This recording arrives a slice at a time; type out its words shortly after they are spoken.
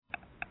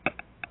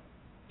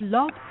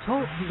Blog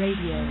Talk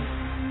Radio.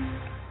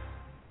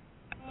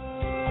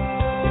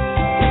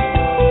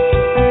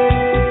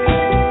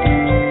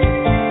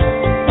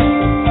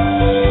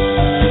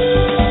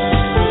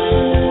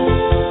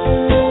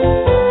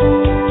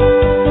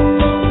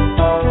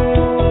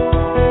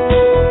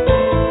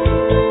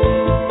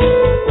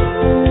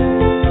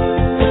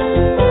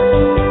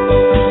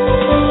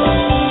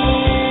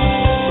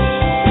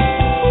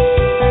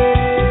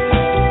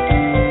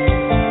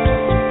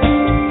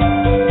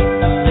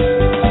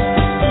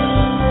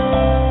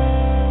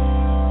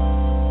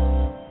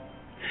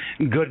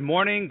 Good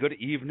morning, good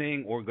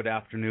evening, or good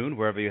afternoon,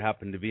 wherever you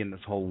happen to be in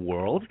this whole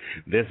world.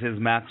 This is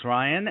Max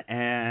Ryan,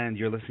 and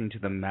you're listening to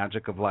the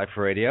Magic of Life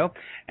Radio,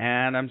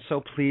 and I'm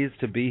so pleased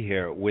to be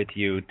here with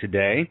you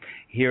today.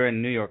 Here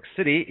in New York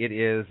City, it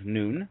is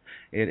noon.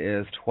 It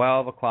is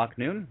 12 o'clock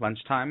noon,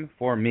 lunchtime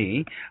for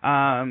me.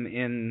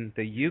 In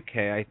the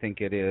UK, I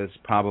think it is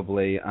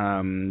probably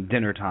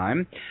dinner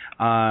time.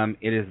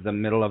 It is the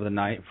middle of the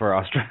night for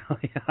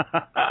Australia.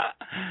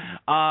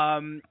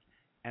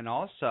 And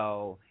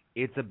also,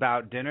 it's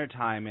about dinner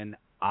time in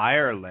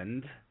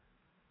Ireland,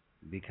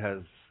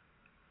 because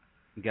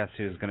guess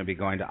who's going to be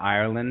going to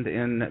Ireland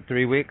in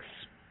 3 weeks?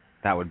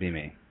 That would be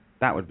me.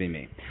 That would be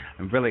me.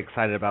 I'm really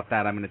excited about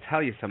that. I'm going to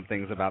tell you some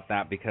things about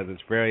that because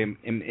it's very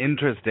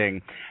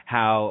interesting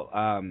how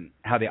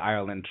the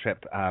Ireland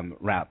trip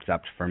wraps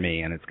up for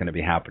me, and it's going to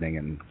be happening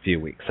in a few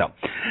weeks. So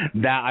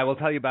that I will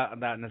tell you about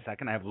that in a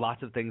second. I have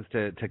lots of things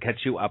to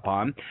catch you up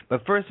on.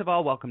 But first of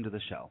all, welcome to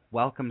the show.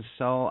 Welcome.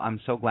 I'm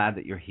so glad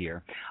that you're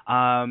here.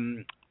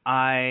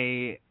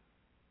 I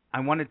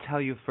want to tell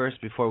you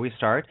first, before we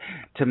start,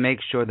 to make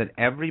sure that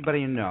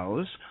everybody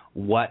knows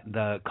what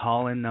the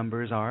call-in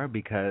numbers are,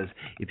 because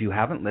if you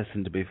haven't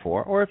listened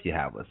before, or if you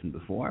have listened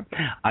before,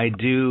 I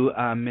do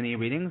mini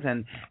readings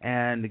and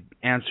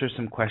answer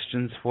some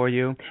questions for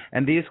you.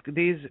 And these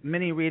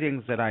mini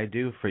readings that I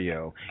do for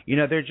you,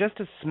 they're just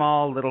a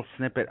small little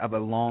snippet of a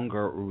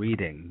longer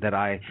reading that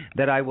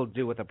I will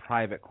do with a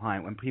private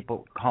client when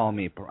people call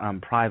me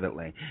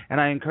privately.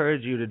 And I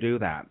encourage you to do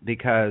that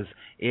because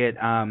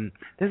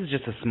this is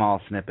just a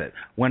small snippet.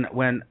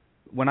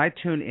 When I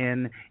tune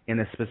in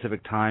a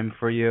specific time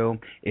for you,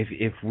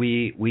 if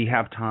we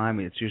have time,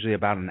 it's usually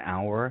about an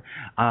hour.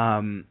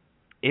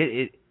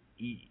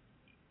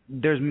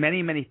 There's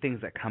many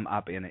things that come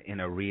up in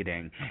a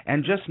reading,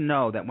 and just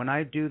know that when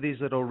I do these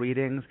little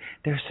readings,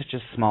 they're such a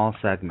small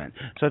segment.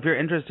 So if you're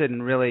interested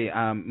in really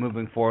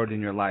moving forward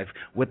in your life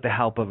with the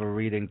help of a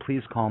reading,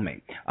 please call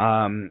me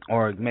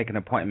or make an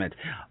appointment.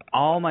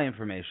 All my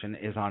information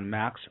is on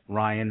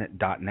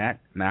maxryan.net,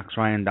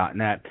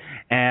 maxryan.net,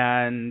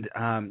 and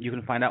you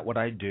can find out what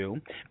I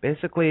do.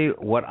 Basically,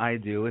 what I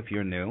do, if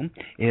you're new,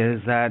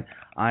 is that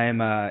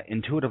I'm an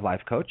intuitive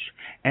life coach,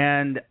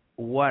 and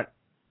what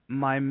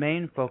my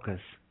main focus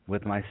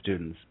with my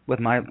students, with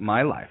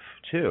my life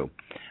too,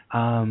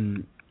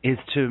 is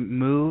to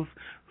move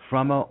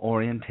from an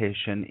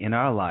orientation in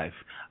our life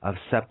of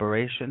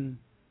separation,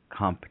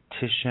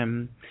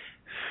 competition,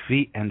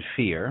 and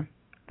fear,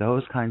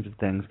 those kinds of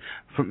things,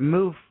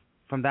 move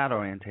from that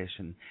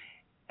orientation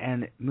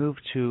and move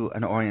to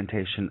an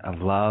orientation of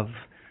love,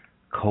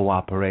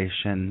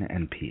 cooperation,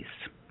 and peace.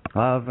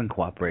 Love and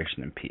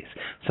cooperation and peace.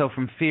 So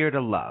from fear to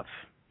love,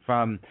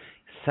 from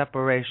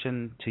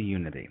separation to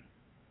unity,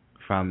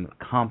 from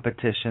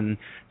competition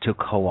to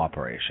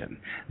cooperation.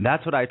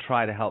 That's what I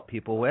try to help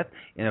people with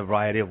in a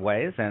variety of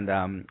ways, and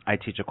I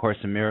teach A Course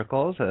in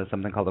Miracles,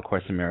 something called A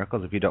Course in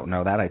Miracles. If you don't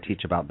know that, I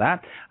teach about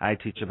that. I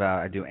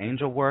do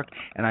angel work,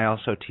 and I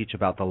also teach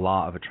about the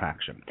law of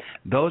attraction.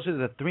 Those are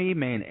the three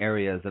main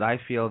areas that I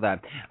feel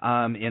that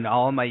in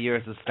all my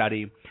years of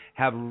study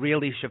have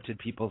really shifted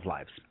people's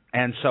lives.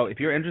 And so if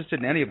you're interested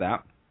in any of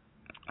that,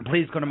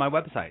 please go to my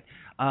website.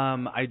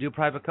 I do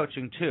private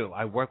coaching too.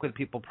 I work with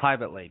people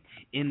privately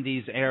in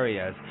these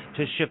areas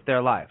to shift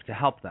their life, to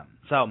help them.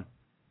 So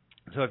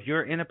if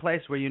you're in a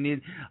place where you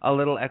need a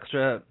little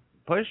extra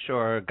push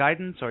or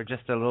guidance or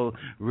just a little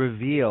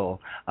reveal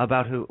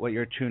about what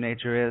your true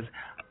nature is,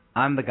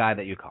 I'm the guy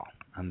that you call.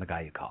 I'm the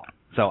guy you call.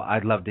 So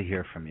I'd love to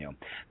hear from you.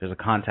 There's a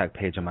contact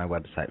page on my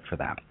website for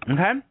that.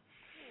 Okay?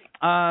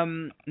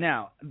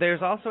 Now,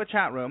 there's also a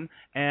chat room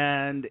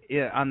and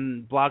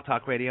on Blog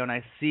Talk Radio, and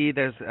I see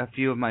there's a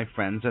few of my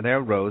friends are there.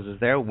 Rose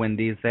is there.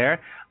 Wendy's there.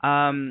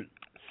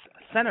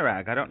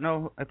 Senarag, I don't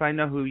know if I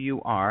know who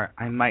you are.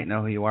 I might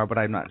know who you are, but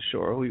I'm not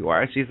sure who you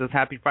are. She says,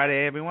 "Happy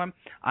Friday, everyone."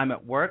 I'm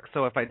at work,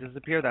 so if I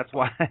disappear, that's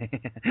why.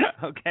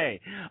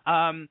 Okay.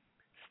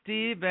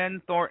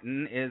 Stephen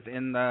Thornton is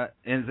in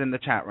the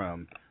chat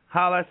room.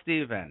 Holla,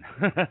 Stephen.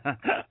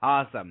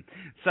 Awesome.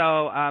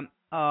 So,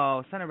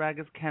 Senarag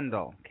is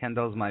Kendall.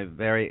 Kendall's my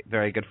very,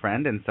 very good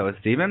friend, and so is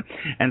Stephen.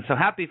 And so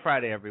happy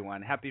Friday,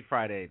 everyone. Happy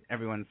Friday.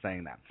 Everyone's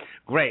saying that.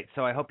 Great.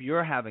 So I hope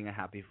you're having a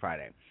happy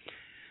Friday.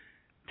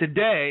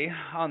 Today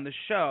on the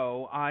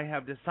show, I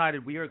have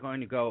decided we are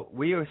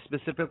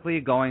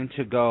specifically going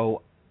to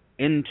go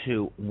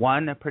into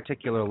one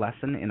particular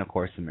lesson in A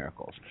Course in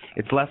Miracles.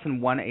 It's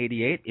lesson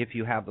 188 if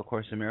you have the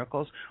Course in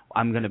Miracles.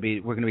 We're going to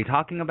be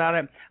talking about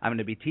it. I'm going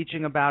to be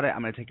teaching about it.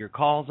 I'm going to take your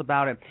calls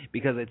about it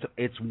because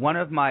it's one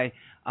of my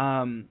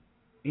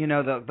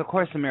the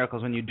Course in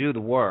Miracles, when you do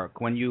the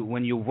work, when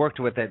you've worked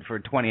with it for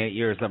 28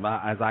 years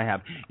as I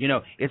have,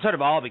 it sort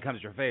of all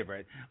becomes your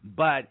favorite.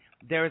 But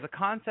there is a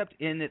concept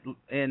in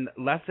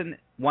lesson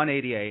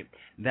 188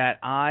 that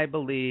I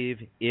believe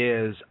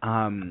is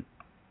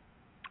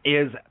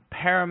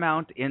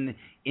paramount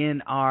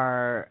in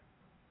our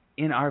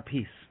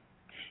peace,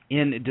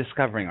 in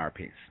discovering our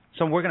peace.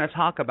 So we're going to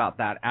talk about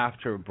that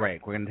after a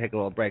break. We're going to take a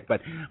little break,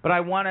 but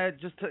I want to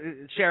just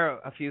share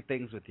a few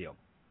things with you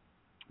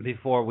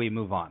before we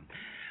move on.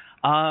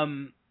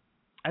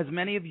 As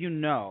many of you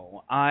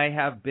know, I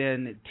have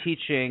been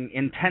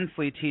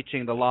intensely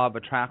teaching the law of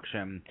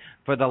attraction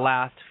for the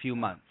last few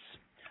months.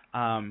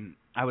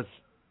 I was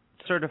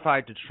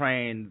certified to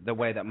train the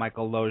way that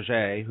Michael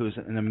Loge, who's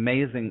an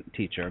amazing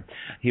teacher,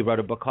 he wrote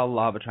a book called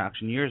Law of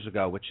Attraction years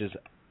ago, which is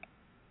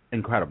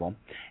incredible,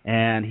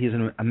 and he's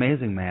an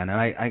amazing man, and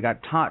I got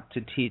taught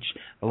to teach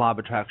the Law of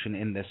Attraction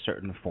in this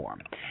certain form.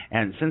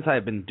 And since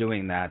I've been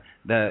doing that,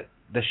 the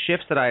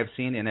shifts that I have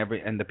seen in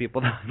the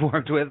people that I've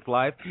worked with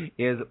live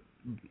is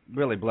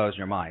really blows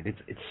your mind.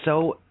 It's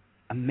so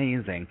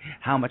amazing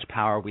how much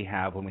power we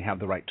have when we have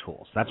the right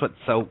tools. That's what's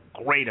so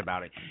great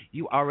about it.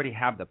 You already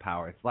have the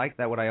power. It's like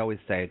that, what I always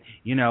say,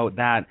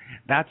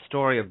 that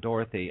story of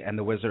Dorothy and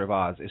the Wizard of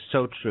Oz is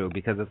so true,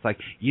 because it's like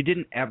you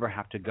didn't ever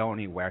have to go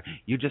anywhere.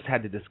 You just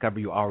had to discover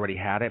you already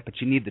had it,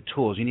 but you need the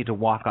tools. You need to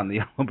walk on the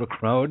Yellow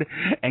Brick Road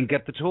and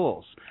get the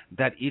tools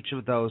that each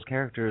of those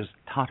characters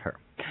taught her.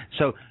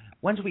 So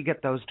once we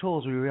get those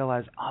tools, we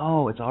realize,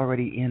 it's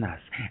already in us,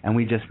 and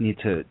we just need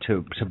to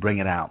bring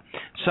it out.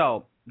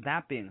 So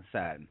that being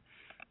said,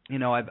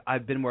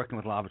 I've been working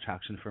with Law of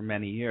Attraction for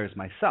many years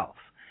myself,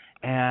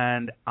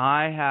 and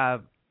I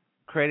have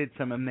created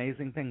some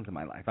amazing things in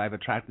my life. I've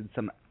attracted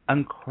some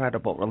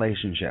incredible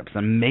relationships,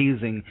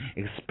 amazing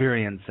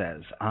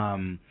experiences.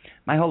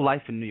 My whole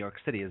life in New York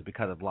City is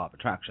because of Law of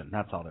Attraction.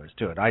 That's all there is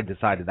to it. I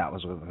decided that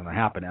was what was going to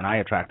happen, and I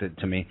attracted it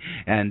to me,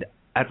 and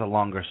that's a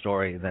longer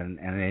story than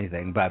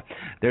anything, but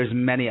there's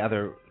many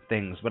other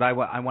things. But I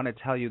want to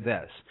tell you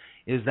this,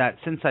 is that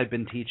since I've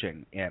been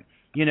teaching it,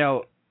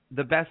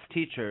 the best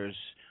teachers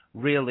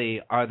really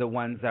are the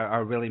ones that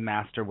are really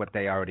master what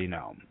they already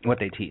know, what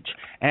they teach.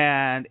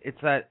 And it's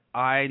that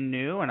I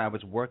knew and I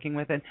was working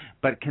with it,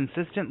 but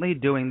consistently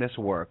doing this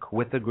work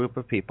with a group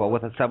of people,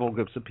 with several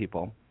groups of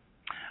people,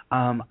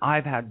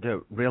 I've had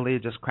to really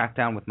just crack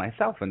down with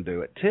myself and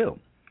do it too.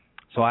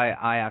 So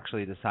I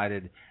actually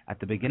decided at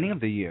the beginning of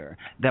the year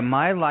that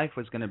my life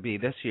was going to be,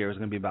 this year was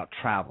going to be about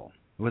travel.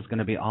 It was going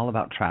to be all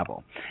about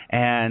travel.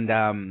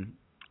 And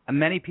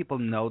many people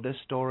know this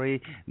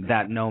story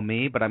that know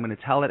me, but I'm going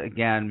to tell it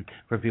again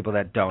for people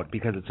that don't,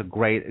 because it's a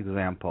great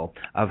example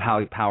of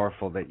how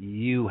powerful that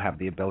you have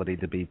the ability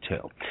to be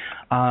too.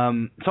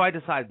 So I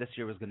decided this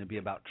year was going to be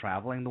about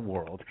traveling the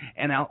world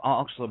and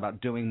also about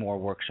doing more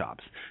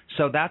workshops.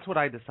 So that's what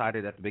I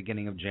decided at the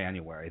beginning of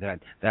January,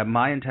 that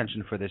my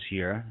intention for this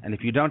year, and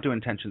if you don't do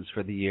intentions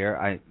for the year,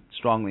 I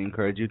strongly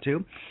encourage you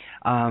to,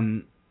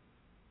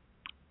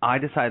 I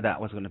decided that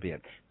was going to be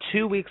it.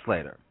 2 weeks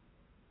later,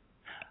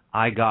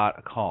 I got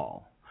a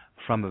call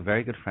from a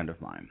very good friend of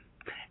mine,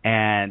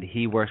 and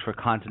he works for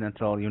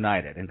Continental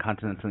United, and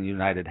Continental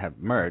United have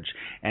merged,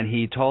 and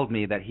he told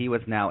me that he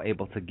was now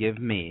able to give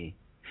me,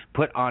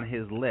 put on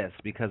his list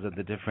because of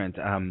the different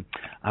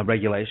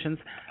regulations,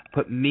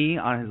 put me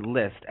on his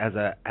list as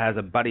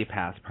a buddy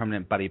pass,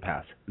 permanent buddy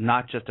pass,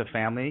 not just a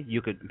family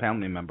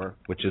member,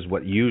 which is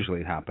what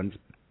usually happens,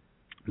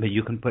 but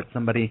you can put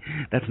somebody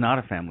that's not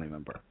a family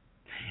member,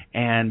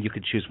 and you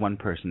could choose one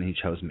person, and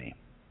he chose me.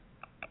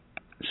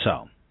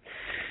 So,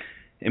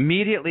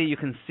 immediately you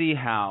can see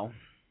how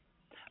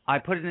I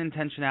put an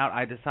intention out.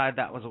 I decided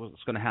that was what was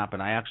going to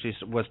happen. I actually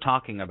was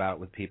talking about it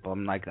with people.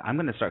 I'm like, I'm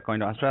going to start going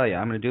to Australia.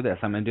 I'm going to do this.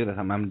 I'm going to do this.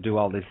 I'm going to do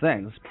all these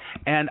things.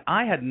 And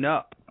I had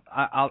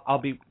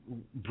I'll be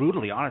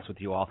brutally honest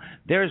with you all,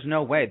 there's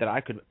no way that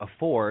I could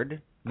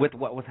afford, with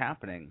what was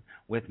happening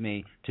with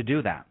me, to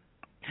do that.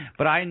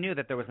 But I knew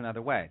that there was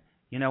another way.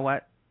 You know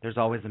what? There's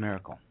always a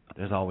miracle.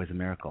 There's always a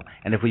miracle.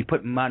 And if we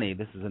put money,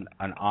 this is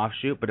an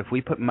offshoot, but if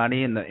we put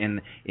money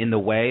in the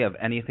way of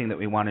anything that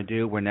we want to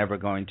do, we're never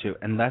going to,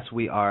 unless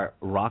we are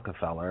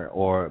Rockefeller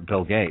or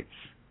Bill Gates,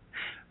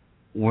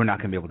 we're not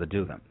going to be able to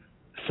do them.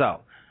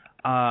 So,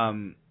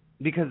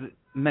 because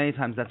many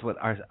times that's what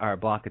our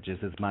blockage is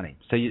money.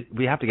 So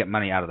we have to get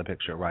money out of the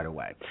picture right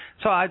away.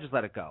 So I just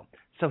let it go.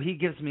 So he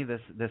gives me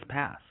this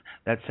pass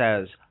that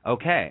says,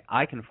 okay,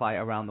 I can fly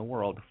around the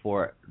world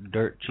for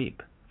dirt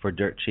cheap.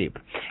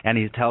 And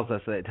it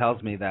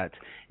tells me that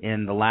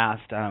in the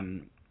last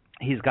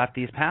he's got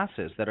these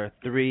passes that are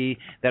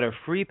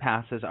free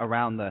passes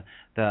around the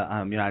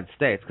United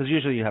States, because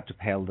usually you have to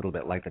pay a little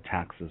bit, like the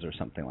taxes or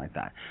something like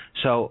that.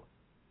 So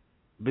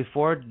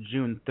before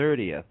June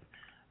 30th,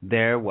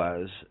 there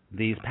was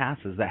these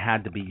passes that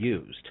had to be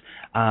used.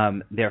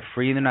 They're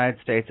free in the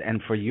United States,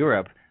 and for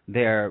Europe,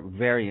 they're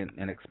very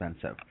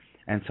inexpensive.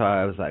 And so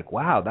I was like,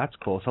 wow, that's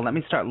cool. So let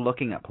me start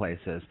looking at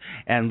places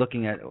and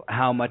looking at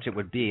how much it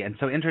would be. And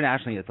so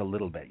internationally, it's a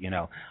little bit,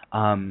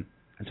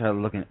 I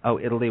started looking. Oh,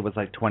 Italy was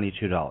like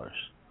 $22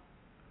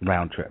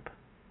 round trip.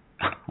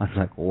 I was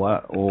like,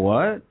 what?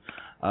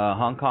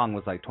 Hong Kong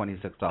was like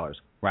 $26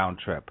 round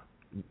trip.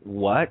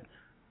 What?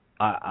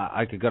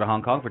 I could go to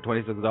Hong Kong for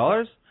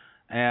 $26?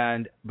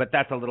 But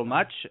that's a little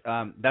much.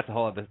 That's a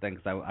whole other thing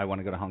because I want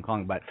to go to Hong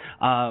Kong. But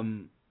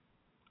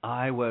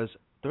I was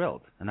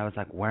thrilled, and I was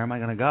like, where am I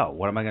going to go?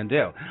 What am I going to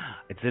do?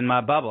 It's in my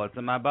bubble.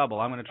 I'm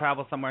going to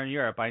travel somewhere in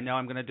Europe. I know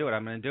I'm going to do it.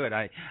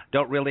 I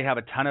don't really have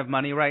a ton of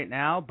money right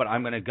now, but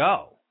I'm going to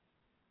go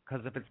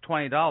because if it's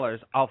 $20,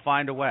 I'll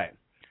find a way.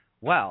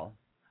 Well,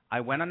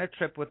 I went on a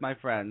trip with my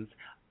friends.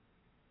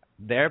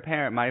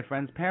 My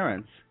friends'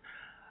 parents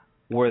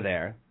were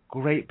there.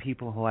 Great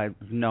people who I've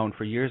known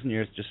for years and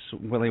years, just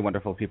really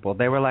wonderful people.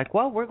 They were like,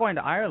 well, we're going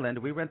to Ireland.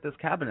 We rent this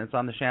cabin. It's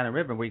on the Shannon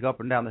River. We go up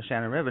and down the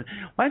Shannon River.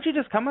 Why don't you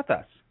just come with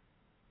us?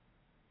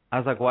 I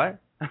was like, what?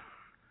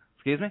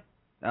 Excuse me?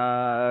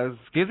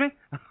 Excuse me?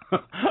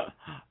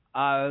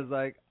 I was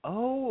like,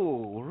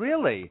 oh,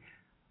 really?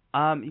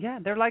 Yeah,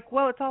 they're like,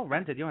 well, it's all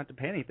rented. You don't have to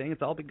pay anything.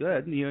 It's all be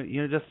good.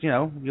 You just,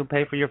 you'll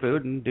pay for your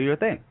food and do your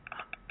thing.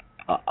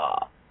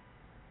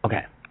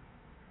 Okay.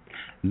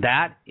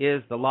 That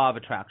is the law of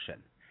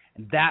attraction.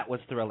 That was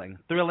thrilling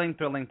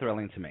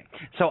to me.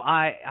 So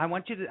I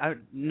want you to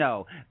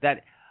know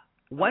that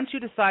once you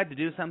decide to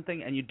do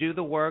something and you do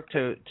the work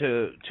to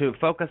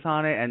focus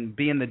on it and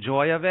be in the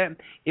joy of it,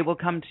 it will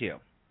come to you.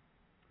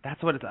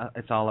 That's what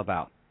it's all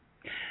about.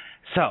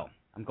 So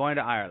I'm going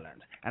to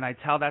Ireland, and I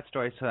tell that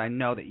story so I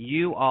know that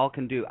you all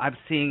can do. I'm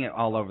seeing it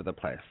all over the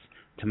place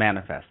to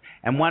manifest.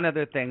 And one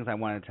other thing I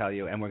want to tell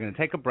you, and we're going to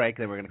take a break,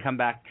 then we're going to come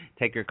back,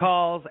 take your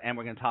calls, and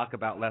we're going to talk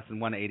about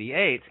Lesson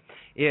 188,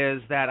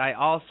 is that I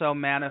also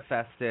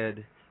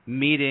manifested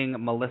meeting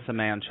Melissa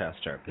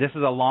Manchester. This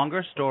is a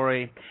longer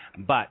story,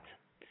 but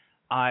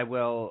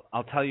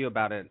I'll tell you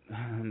about it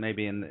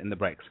maybe in the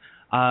breaks.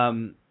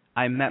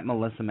 I met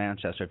Melissa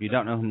Manchester. If you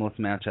don't know who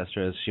Melissa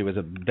Manchester is, she was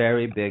a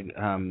very big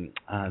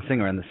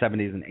singer in the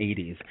 70s and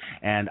 80s,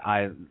 and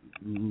I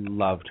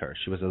loved her.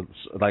 She was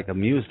like a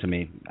muse to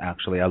me,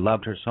 actually. I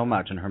loved her so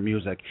much and her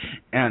music,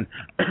 and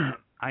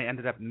I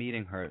ended up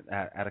meeting her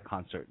at a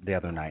concert the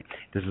other night.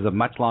 This is a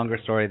much longer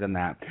story than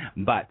that,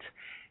 but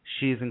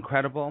she's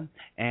incredible,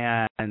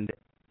 and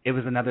it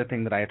was another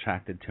thing that I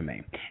attracted to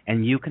me.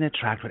 And you can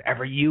attract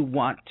whatever you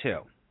want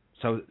to.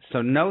 So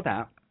know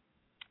that.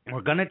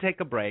 We're going to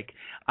take a break.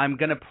 I'm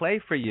going to play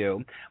for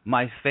you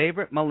my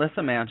favorite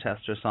Melissa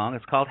Manchester song.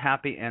 It's called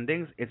Happy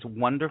Endings. It's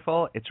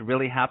wonderful. It's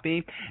really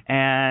happy.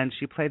 And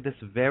she played this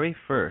very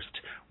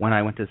first when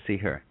I went to see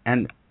her.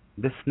 And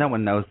no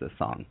one knows this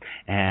song.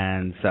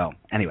 And so,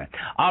 anyway.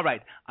 All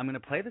right. I'm going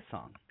to play the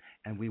song,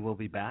 and we will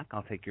be back.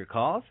 I'll take your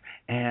calls.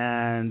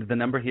 And the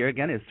number here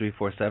again is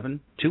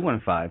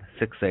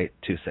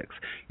 347-215-6826.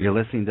 You're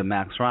listening to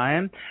Max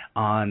Ryan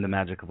on the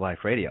Magic of Life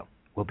Radio.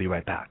 We'll be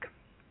right back.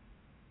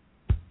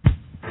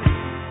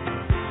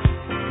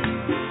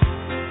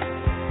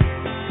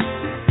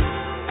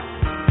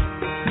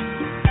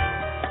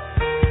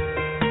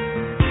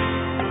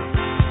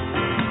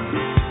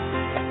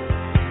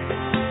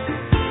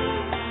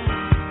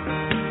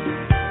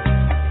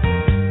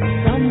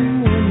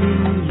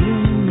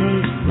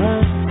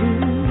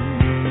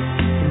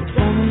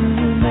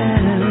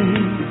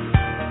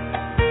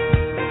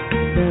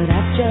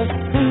 Just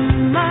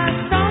sing my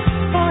song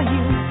for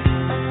you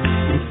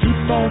and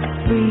keep us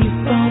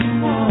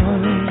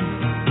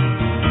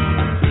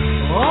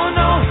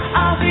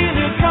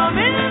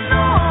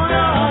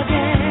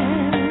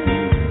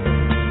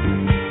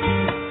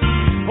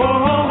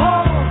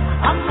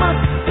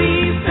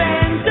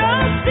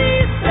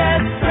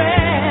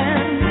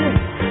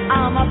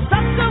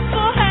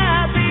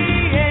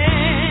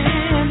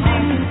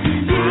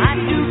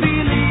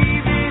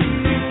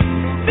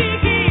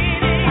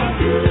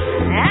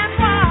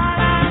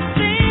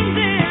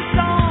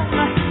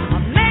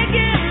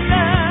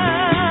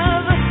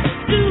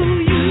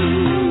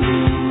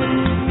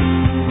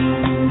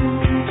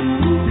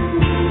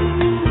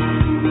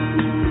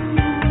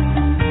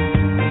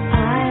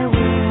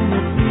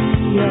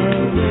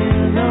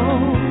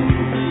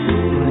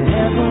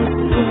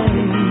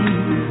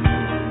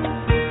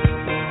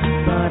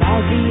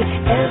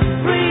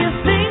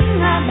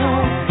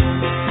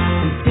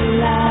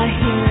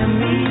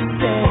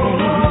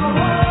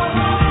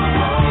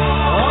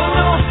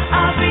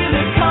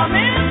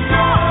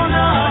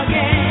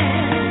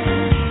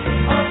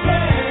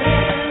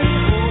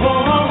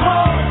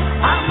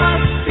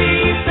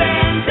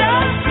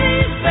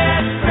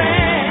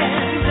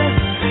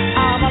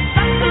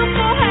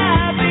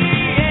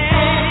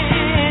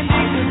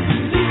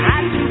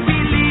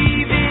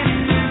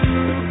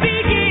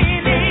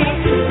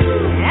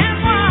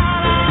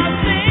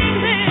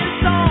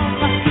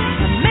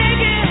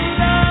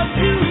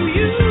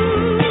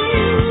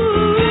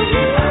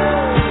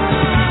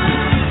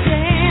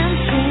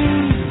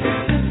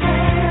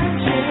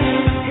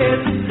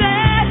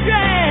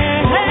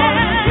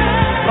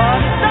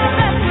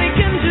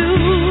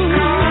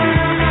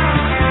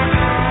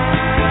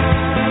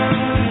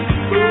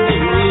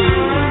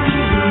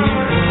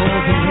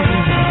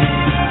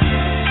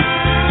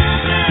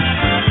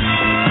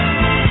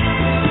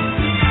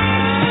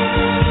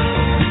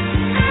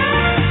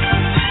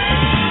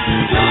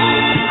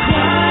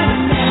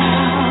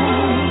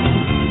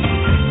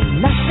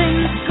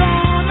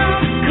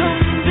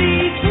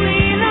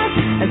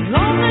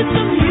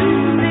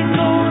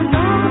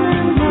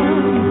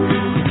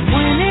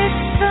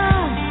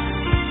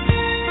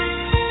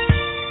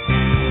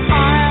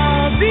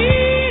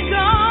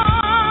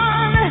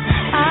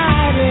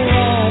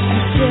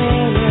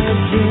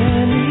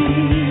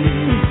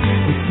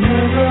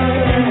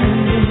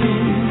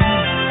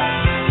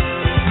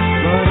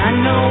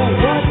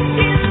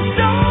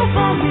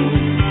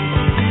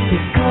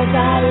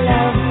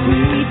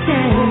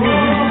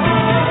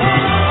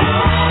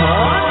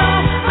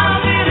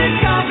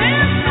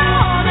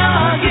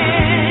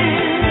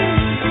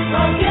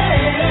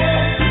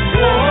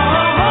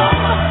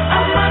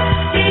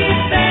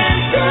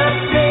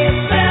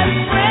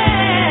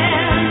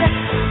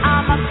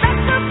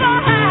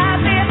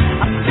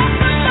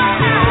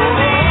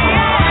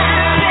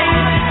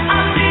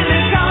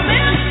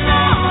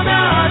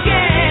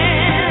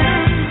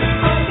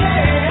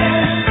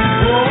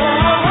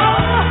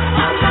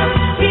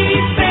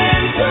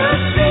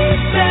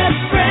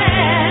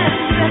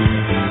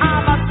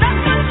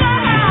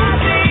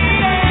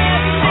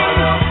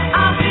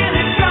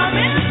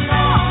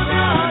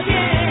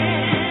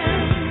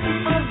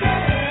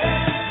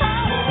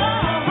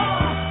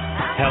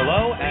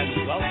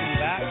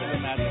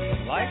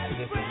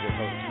This is your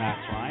host, Max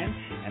Ryan,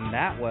 and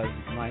that was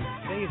my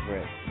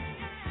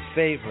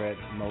favorite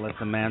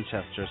Melissa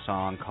Manchester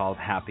song called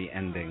Happy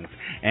Endings.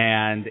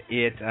 And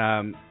it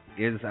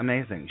is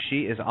amazing.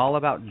 She is all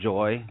about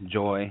joy,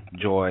 joy,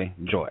 joy,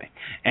 joy.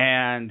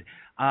 And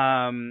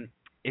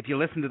if you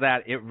listen to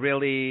that, it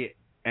really,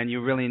 and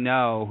you really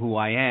know who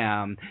I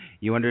am,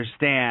 you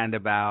understand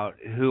about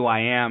who I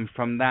am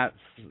from that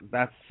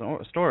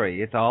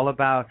story. It's all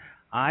about,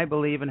 I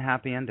believe in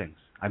happy endings.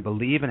 I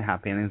believe in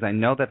happy endings. I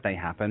know that they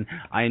happen.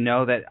 I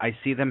know that I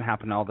see them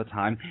happen all the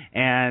time,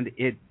 and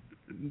it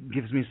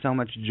gives me so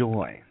much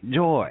joy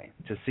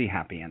to see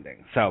happy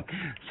endings. So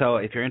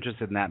if you're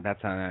interested in that, that's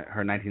on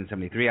her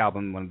 1973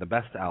 album, one of the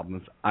best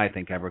albums I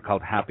think ever,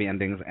 called Happy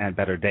Endings and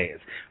Better Days.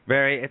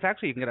 It's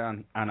actually, you can get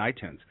it on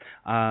iTunes.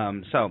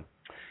 So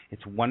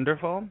it's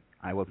wonderful.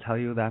 I will tell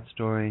you that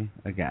story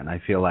again. I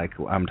feel like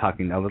I'm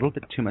talking a little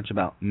bit too much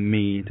about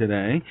me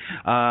today,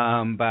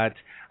 but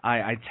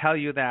I tell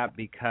you that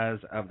because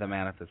of the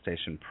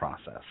manifestation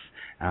process.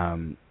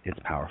 It's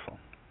powerful,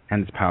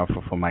 and it's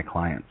powerful for my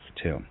clients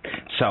too.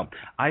 So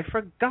I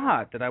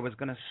forgot that I was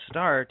going to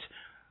start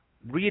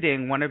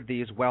reading one of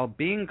these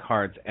well-being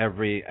cards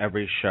every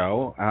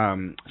show.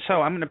 So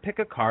I'm going to pick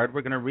a card.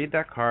 We're going to read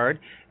that card,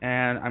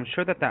 and I'm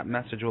sure that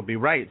message will be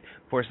right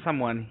for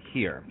someone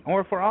here,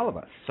 or for all of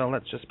us. So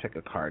let's just pick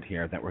a card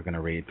here that we're going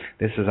to read.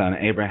 This is an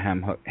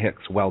Abraham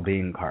Hicks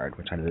well-being card,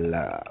 which I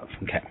love.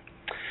 Okay.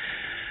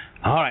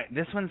 All right.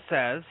 This one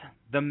says,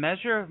 the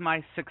measure of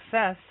my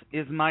success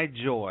is my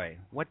joy.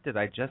 What did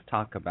I just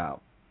talk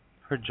about?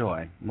 Her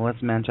joy.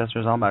 Melissa Manchester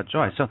is all about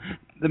joy. So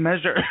the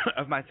measure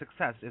of my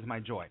success is my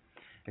joy.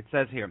 It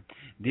says here,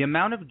 the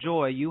amount of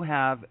joy you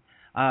have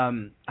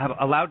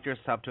allowed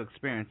yourself to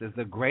experience is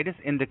the greatest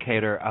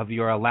indicator of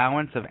your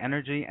allowance of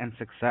energy and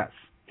success.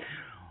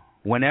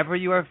 Whenever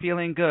you are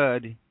feeling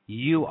good,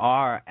 you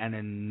are an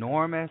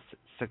enormous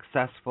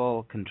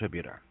successful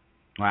contributor.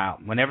 Wow.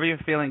 Whenever you're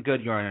feeling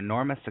good, you're an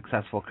enormous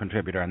successful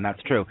contributor, and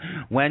that's true.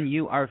 When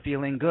you are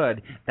feeling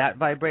good, that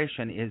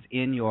vibration is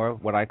in your,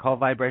 what I call,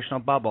 vibrational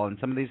bubble. And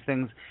some of these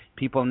things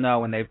people know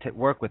when they've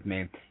worked with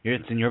me.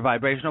 It's in your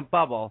vibrational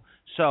bubble.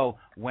 So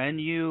when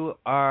you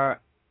are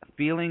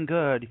feeling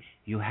good,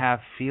 you have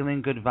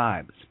feeling good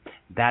vibes.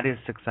 That is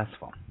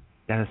successful.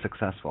 That is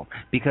successful.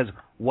 Because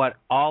what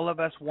all of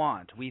us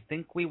want, we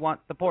think we want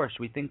the Porsche,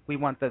 we think we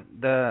want the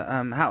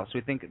house, we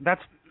think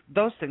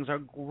those things are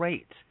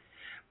great.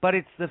 But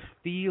it's the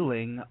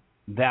feeling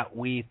that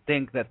we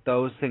think that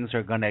those things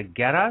are going to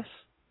get us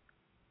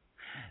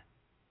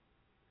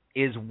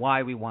is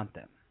why we want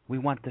them. We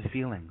want the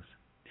feelings.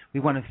 We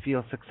want to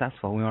feel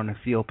successful. We want to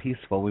feel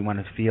peaceful. We want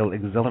to feel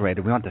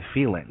exhilarated. We want the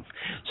feelings.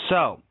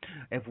 So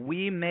if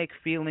we make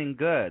feeling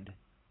good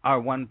our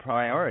one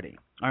priority,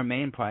 our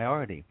main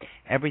priority,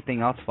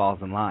 everything else falls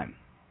in line.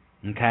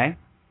 Okay?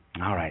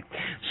 All right.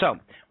 So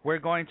we're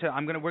going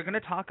to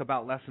talk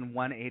about lesson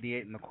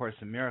 188 in the Course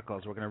in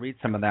Miracles. We're going to read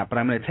some of that, but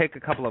I'm going to take a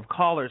couple of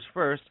callers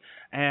first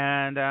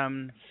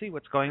and see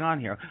what's going on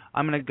here.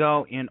 I'm going to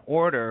go in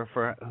order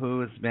for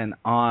who's been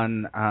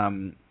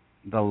on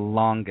the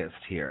longest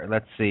here.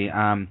 Let's see.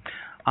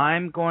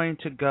 I'm going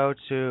to go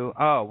to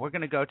we're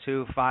going to go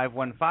to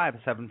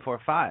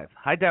 515-745.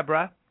 Hi,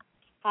 Deborah.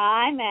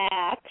 Hi,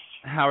 Max.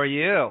 How are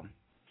you?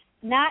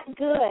 Not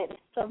good.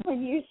 So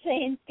when you're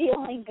saying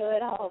feeling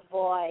good, oh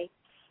boy.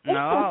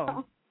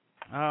 No.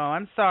 Oh,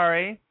 I'm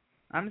sorry.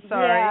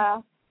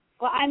 Yeah.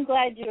 Well, I'm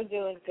glad you're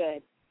doing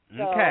good.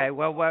 So. Okay.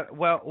 Well,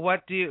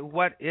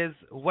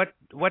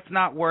 what's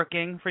not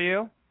working for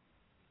you?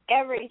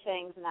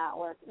 Everything's not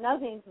working.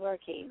 Nothing's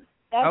working.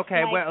 That's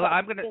okay. Well,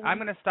 I'm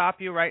gonna stop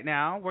you right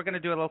now. We're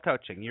gonna do a little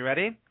coaching. You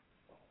ready?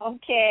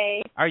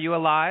 Okay. Are you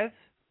alive?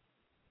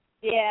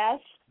 Yes.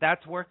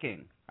 That's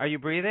working. Are you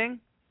breathing?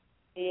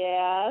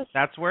 Yes.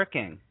 That's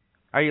working.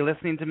 Are you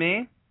listening to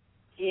me?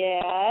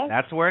 Yes.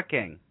 That's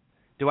working.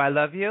 Do I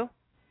love you?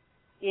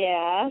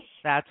 Yes.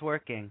 That's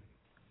working.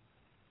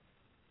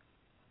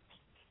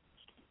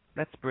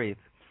 Let's breathe.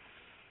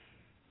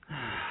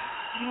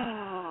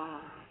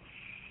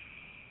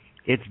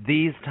 It's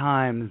these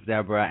times,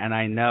 Deborah, and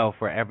I know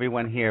for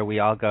everyone here, we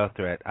all go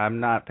through it. I'm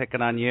not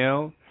picking on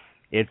you.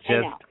 It's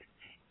just,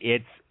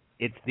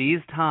 it's these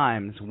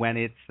times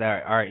when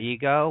our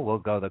ego will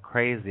go the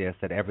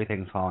craziest, that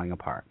everything's falling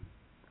apart,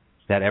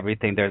 that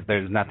everything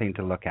there's nothing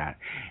to look at.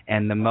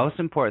 And the most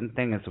important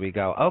thing is we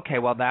go, okay,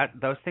 well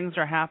those things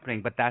are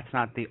happening, but that's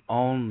not the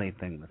only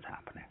thing that's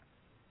happening.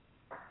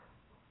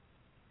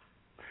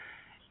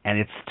 And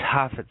it's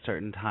tough at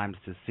certain times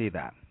to see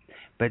that.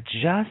 But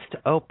just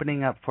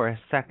opening up for a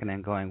second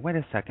and going, wait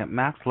a second,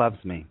 Max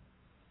loves me.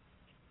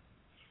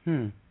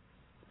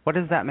 What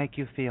does that make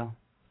you feel?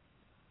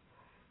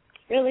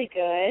 Really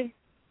good.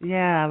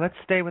 Yeah, let's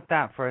stay with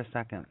that for a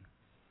second.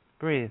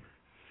 Breathe.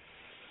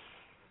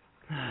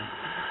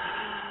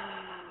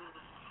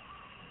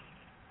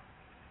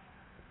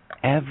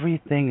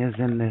 Everything is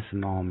in this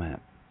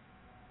moment,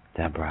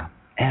 Deborah.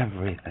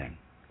 Everything.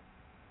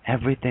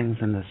 Everything's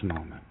in this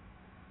moment.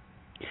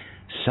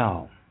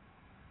 So,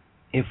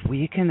 if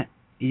we can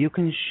you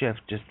can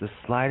shift just the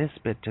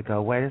slightest bit to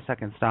go, wait a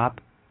second, stop.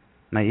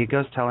 My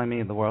ego's telling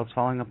me the world's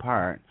falling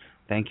apart.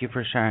 Thank you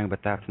for sharing, but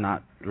that's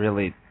not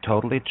really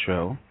totally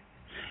true.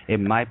 It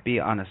might be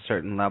on a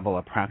certain level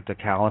of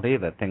practicality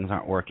that things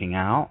aren't working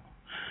out,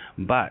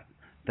 but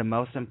the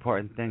most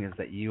important thing is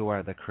that you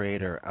are the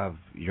creator of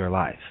your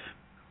life.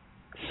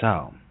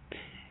 So,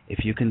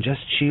 if you can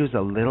just choose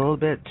a little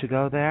bit to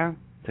go there,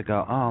 to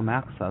go, oh,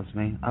 Max loves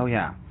me. Oh,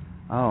 yeah.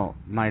 Oh,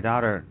 my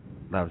daughter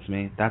loves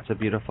me. That's a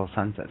beautiful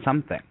sunset.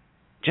 Something.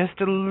 Just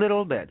a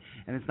little bit.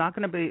 And it's not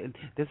going to be,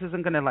 this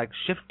isn't going to like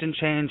shift and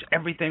change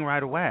everything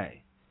right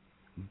away.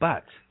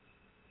 But,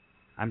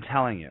 I'm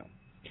telling you,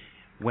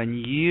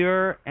 when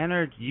you're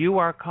entered, you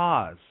are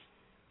cause,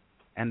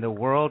 and the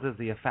world is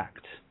the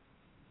effect.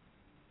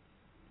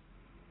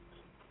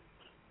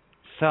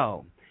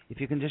 So, if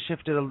you can just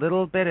shift it a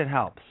little bit, it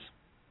helps.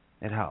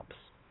 It helps.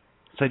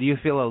 So do you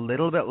feel a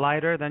little bit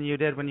lighter than you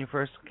did when you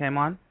first came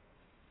on?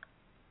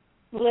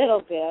 A little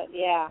bit,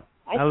 yeah.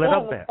 I still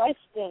have a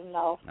question,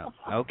 though. Oh,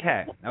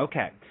 okay.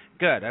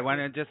 Good. I want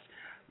to just,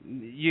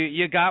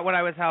 you got what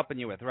I was helping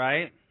you with,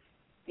 right?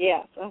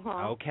 Yes,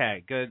 uh-huh.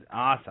 Okay, good.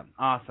 Awesome.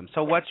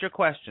 So what's your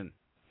question?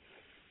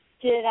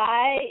 Did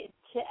I,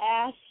 to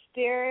ask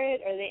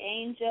Spirit or the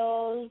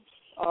angels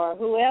or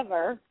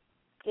whoever,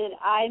 did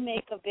I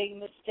make a big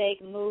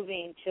mistake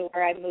moving to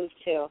where I moved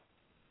to?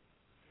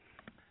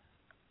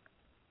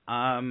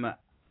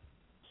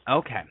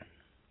 Okay.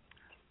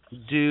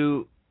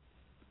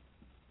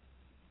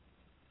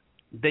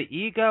 The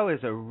ego is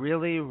a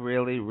really,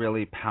 really,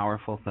 really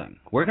powerful thing.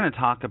 We're going to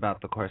talk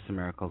about the Course in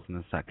Miracles in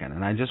a second,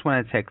 and I just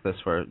want to take this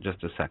for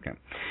just a second.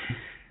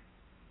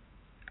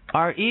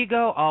 Our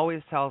ego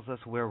always tells us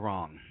we're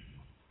wrong.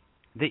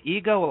 The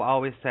ego will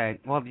always say,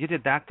 well, you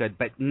did that good,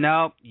 but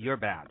no, you're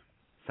bad.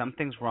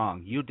 Something's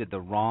wrong. You did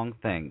the wrong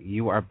thing.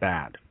 You are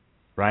bad.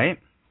 Right?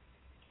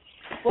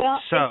 Well,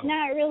 it's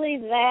not really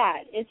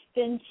that. It's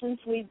been since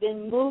we've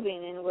been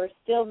moving, and we're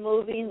still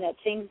moving, that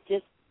things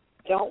just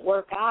don't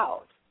work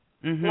out.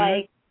 Mm-hmm.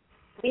 Like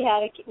we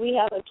have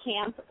a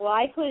camp. Well,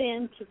 I put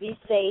in to be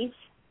safe,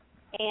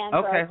 and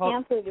for our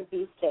camper to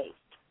be safe.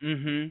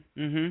 And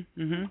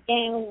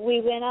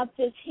we went up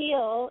this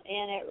hill,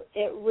 and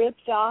it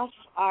ripped off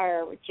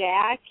our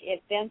jack.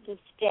 It bent a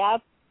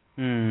step.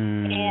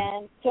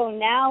 And so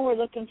now we're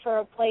looking for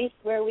a place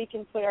where we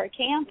can put our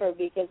camper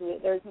because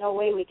there's no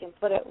way we can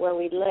put it where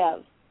we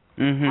live.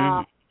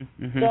 I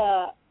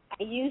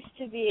used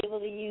to be able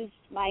to use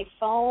my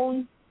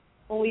phone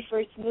when we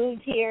first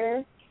moved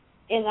here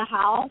in the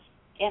house,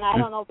 and I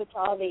don't know if it's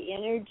all the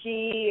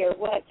energy or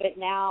what, but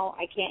now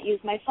I can't use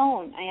my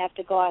phone. I have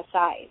to go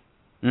outside.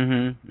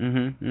 You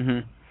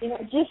know,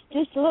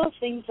 just little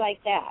things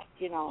like that,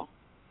 you know.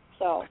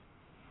 So.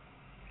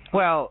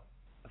 Well,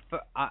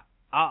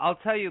 I'll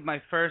tell you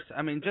my first,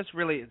 just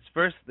really, it's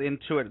first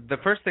into it. The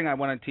first thing I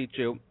want to teach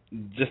you,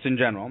 just in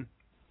general,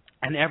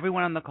 and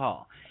everyone on the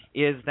call,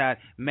 is that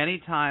many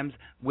times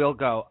we'll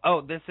go,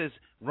 oh, this is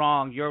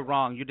wrong, you're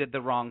wrong, you did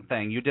the wrong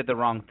thing.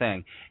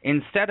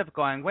 Instead of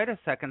going, wait a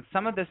second,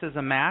 some of this is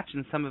a match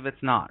and some of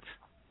it's not.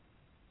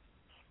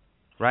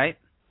 Right?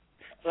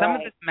 Some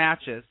of it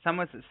matches, some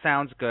of it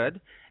sounds good,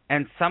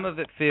 and some of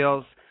it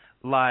feels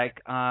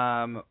like,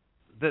 oh,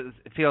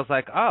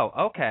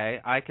 okay,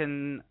 I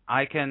can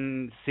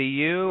see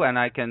you and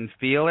I can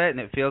feel it and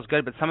it feels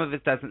good, but some of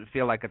it doesn't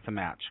feel like it's a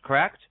match,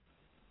 correct?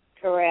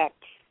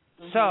 Correct.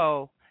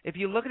 So, if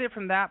you look at it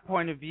from that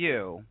point of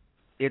view,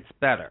 it's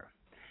better.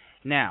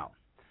 Now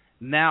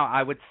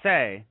I would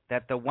say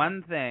that the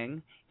one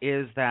thing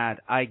is that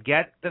I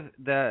get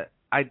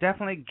I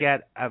definitely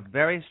get a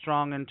very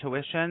strong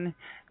intuition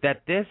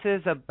that this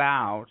is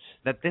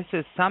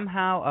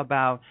somehow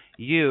about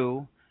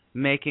you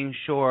making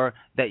sure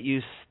that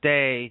you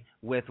stay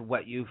with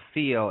what you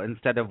feel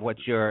instead of what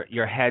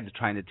your head's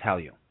trying to tell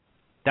you.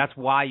 That's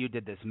why you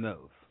did this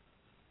move.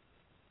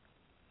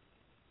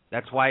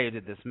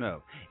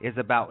 Is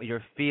about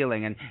your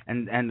feeling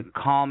and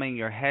calming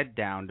your head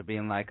down to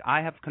being like,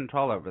 I have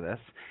control over this.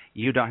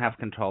 You don't have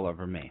control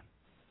over me.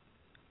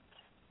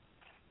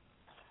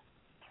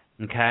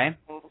 Okay?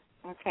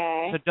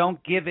 Okay. So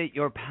don't give it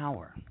your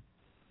power.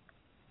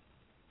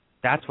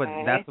 That's what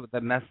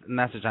the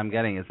message I'm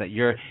getting is that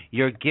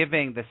you're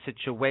giving the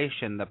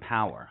situation the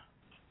power.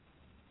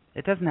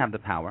 It doesn't have the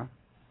power,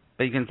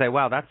 but you can say,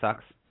 "Wow, that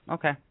sucks."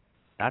 Okay,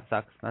 that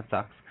sucks.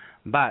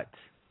 But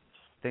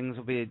things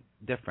will be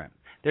different.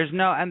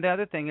 And the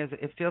other thing is,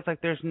 it feels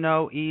like there's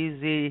no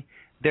easy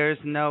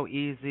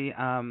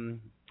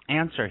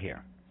answer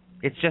here.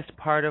 It's just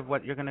part of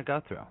what you're going to go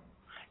through,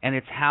 and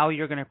it's how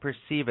you're going to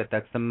perceive it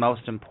that's the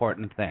most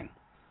important thing.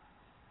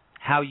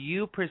 How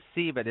you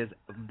perceive it is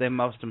the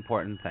most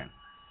important thing.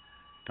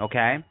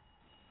 Okay?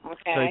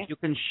 Okay. So if you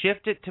can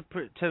shift it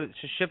to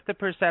shift the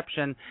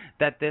perception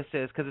that this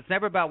is, because it's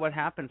never about what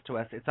happens to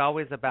us. It's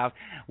always about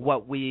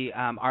what we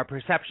our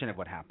perception of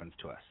what happens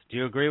to us. Do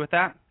you agree with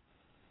that?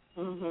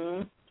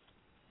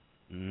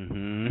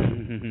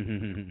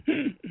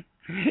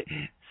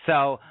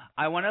 So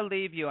I want to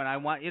leave you, and I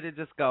want you to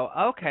just go,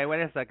 okay,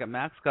 wait a second.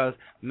 Max goes,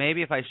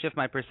 maybe if I shift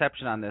my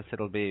perception on this,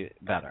 it'll be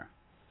better.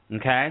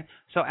 Okay?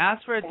 So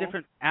ask for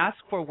ask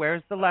for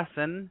where's the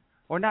lesson,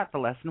 or not the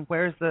lesson,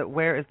 where is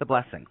the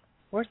blessing?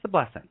 Where's the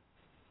blessing?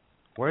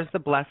 Where's the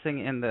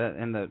blessing in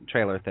the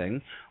trailer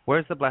thing?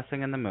 Where's the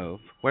blessing in the move?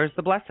 Where's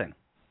the blessing?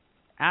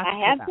 Ask I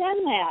have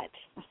done that.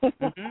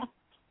 Mm-hmm.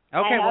 Okay,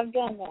 I have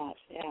done that.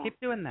 Yeah. Keep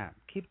doing that.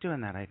 Keep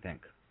doing that, I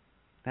think.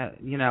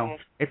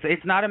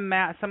 It's not a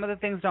match. Some of the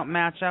things don't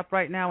match up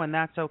right now, and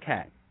that's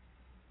okay.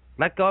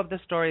 Let go of the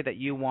story that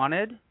you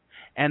wanted,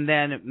 and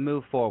then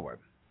move forward.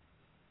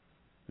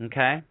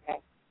 Okay?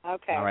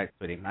 Okay. All right,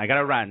 sweetie. I got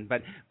to run,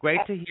 but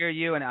great to hear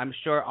you, and I'm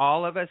sure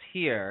all of us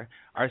here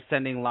are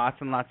sending lots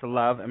and lots of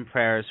love and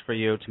prayers for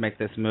you to make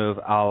this move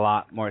a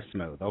lot more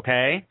smooth,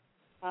 okay?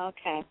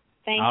 Okay.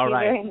 Thank you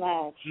very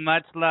much.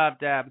 Much love,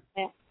 Deb.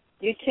 Yeah.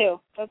 You too.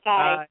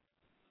 Bye-bye.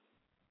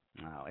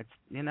 Oh, it's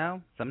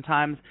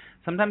sometimes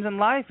in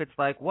life it's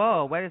like,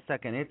 whoa, wait a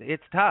second,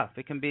 it's tough.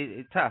 It can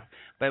be tough,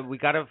 but we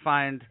got to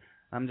find.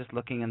 I'm just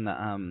looking in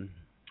the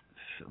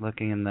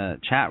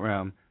chat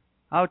room.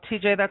 Oh,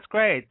 TJ, that's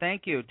great.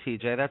 Thank you,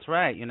 TJ. That's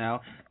right.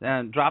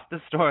 Drop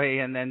the story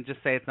and then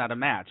just say it's not a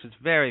match. It's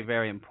very,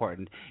 very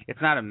important. It's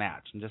not a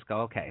match, and just go,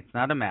 okay, it's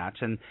not a match,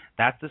 and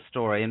that's the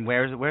story. And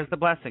where's the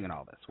blessing in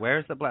all this?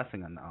 Where's the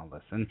blessing in all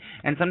this? And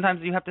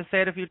sometimes you have to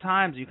say it a few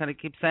times. You kind of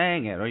keep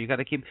saying it, or you got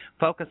to keep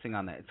focusing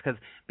on it. It's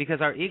because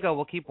our ego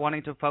will keep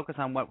wanting to focus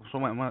on what's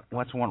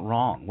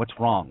wrong.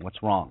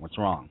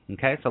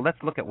 Okay, so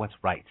let's look at what's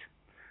right.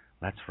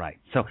 That's right.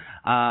 So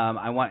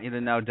I want you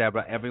to know,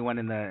 Deborah, everyone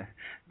in the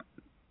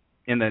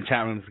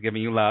chat room is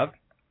giving you love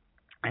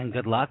and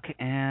good luck.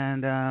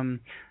 And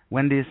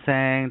Wendy's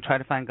saying, try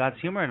to find God's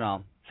humor in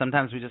all.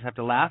 Sometimes we just have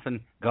to laugh and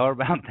go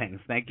around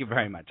things. Thank you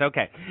very much.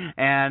 Okay.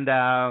 And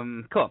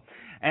cool.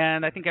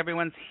 And I think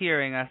everyone's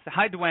hearing us.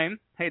 Hi, Dwayne.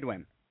 Hey,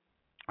 Dwayne.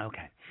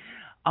 Okay.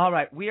 All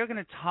right. We are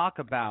going to talk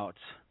about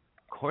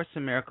Course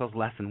in Miracles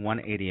Lesson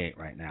 188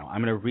 right now.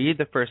 I'm going to read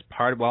the first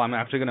part. Well, I'm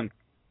actually going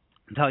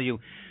to tell you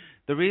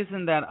the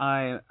reason that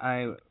I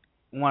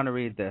want to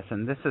read this,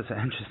 and this is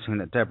interesting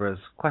that Deborah's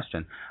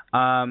question,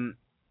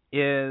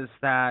 is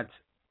that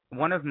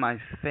one of my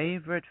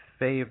favorite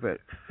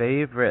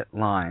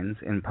lines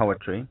in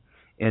poetry,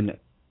 in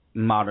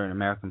modern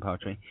American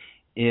poetry,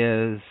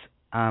 is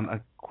a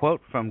quote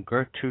from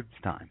Gertrude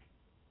Stein.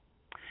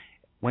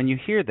 When you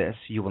hear this,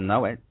 you will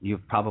know it.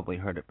 You've probably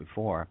heard it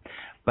before.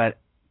 But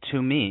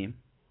to me,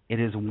 it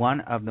is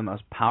one of the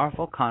most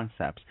powerful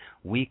concepts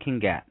we can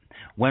get.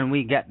 When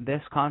we get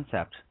this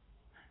concept,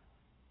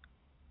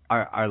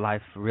 our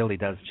life really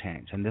does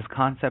change. And this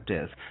concept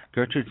is,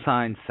 Gertrude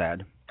Stein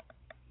said,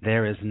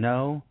 there is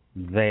no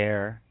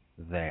there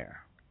there.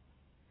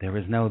 There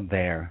is no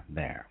there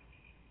there.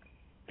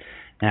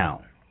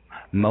 Now,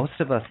 most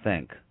of us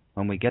think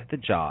when we get the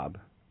job,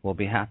 we'll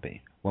be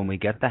happy. When we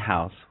get the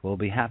house, we'll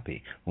be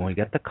happy. When we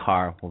get the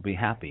car, we'll be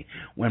happy.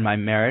 When my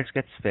marriage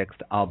gets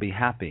fixed, I'll be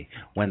happy.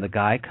 When the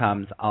guy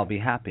comes, I'll be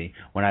happy.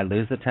 When I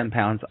lose the 10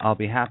 pounds, I'll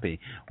be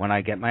happy. When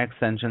I get my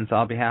extensions,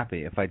 I'll be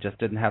happy. If I just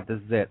didn't have this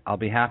zit, I'll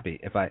be happy.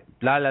 If I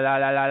la la la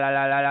la la la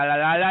la la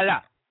la la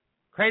la.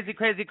 Crazy,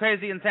 crazy,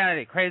 crazy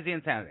insanity. Crazy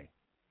insanity.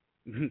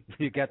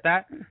 You get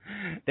that?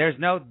 There's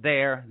no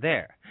there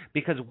there.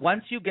 Because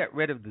once you get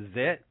rid of the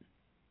zit,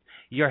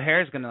 your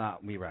hair is going to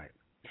not be right.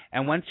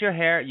 And once you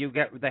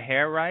get the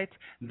hair right,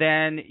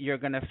 then you're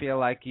going to feel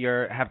like you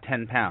have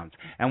 10 pounds.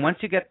 And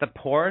once you get the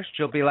Porsche,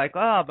 you'll be like,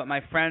 oh, but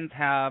my friends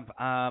have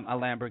a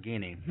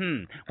Lamborghini.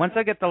 Once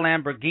I get the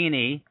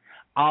Lamborghini,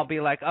 I'll be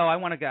like, oh, I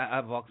want to get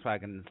a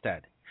Volkswagen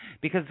instead.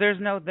 Because there's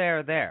no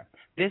there.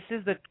 This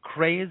is the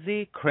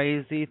crazy,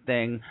 crazy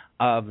thing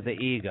of the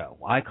ego.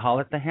 I call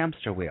it the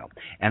hamster wheel.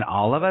 And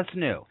all of us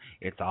knew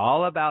it's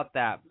all about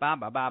that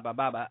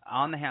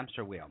on the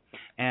hamster wheel.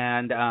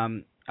 And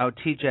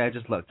TJ, I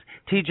just looked.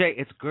 TJ,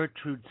 it's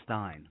Gertrude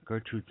Stein.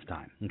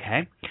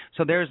 Okay?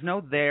 So there's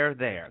no there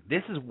there.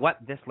 This is what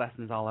this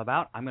lesson is all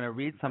about. I'm going to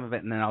read some of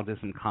it, and then I'll do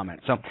some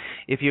comments. So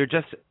if you're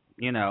just,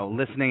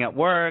 listening at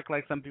work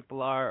like some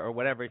people are or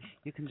whatever,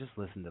 you can just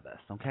listen to this,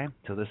 okay?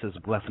 So this is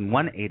lesson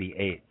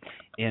 188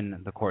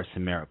 in the Course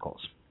in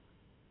Miracles.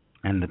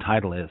 And the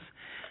title is,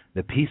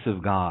 The Peace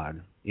of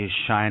God is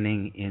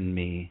Shining in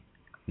Me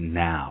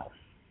Now.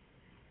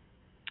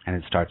 And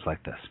it starts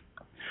like this.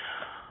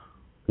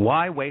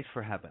 Why wait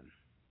for heaven?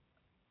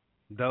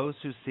 Those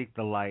who seek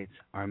the light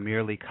are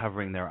merely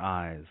covering their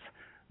eyes.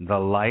 The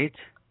light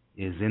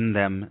is in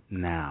them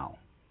now.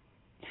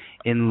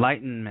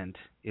 Enlightenment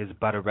is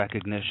but a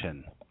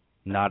recognition,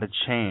 not a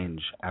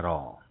change at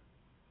all.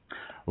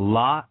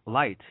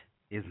 Light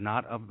is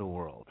not of the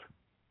world.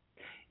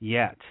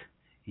 Yet,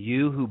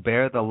 you who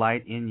bear the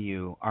light in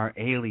you are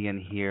alien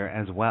here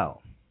as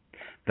well.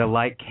 The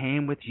light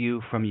came with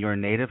you from your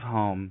native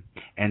home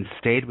and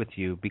stayed with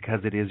you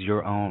because it is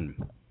your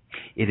own.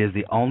 It is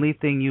the only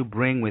thing you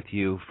bring with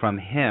you from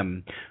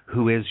Him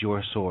who is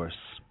your source.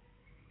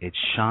 It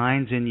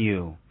shines in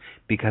you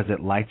because it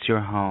lights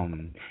your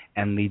home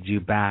and leads you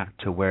back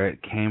to where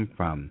it came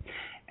from,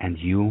 and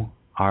you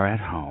are at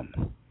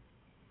home.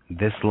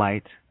 This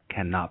light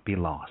cannot be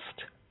lost.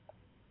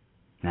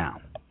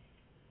 Now,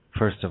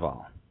 first of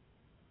all,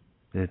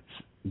 it's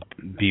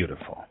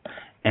beautiful.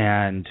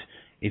 And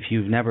if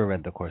you've never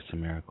read the Course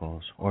in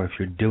Miracles, or if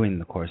you're doing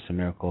the Course in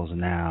Miracles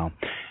now,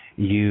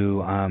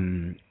 you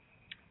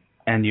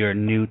and you're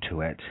new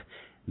to it,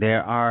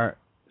 there are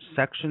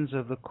sections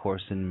of the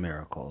Course in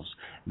Miracles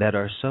that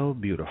are so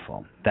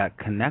beautiful, that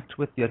connect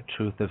with the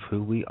truth of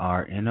who we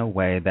are in a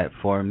way that,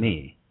 for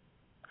me,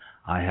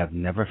 I have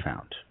never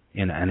found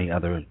in any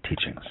other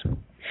teachings.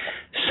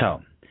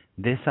 So,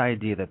 this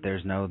idea that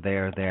there's no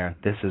there,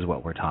 this is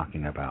what we're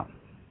talking about.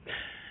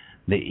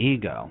 The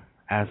ego,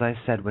 as I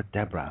said with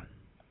Deborah,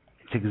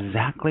 this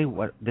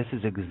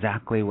is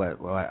exactly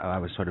what I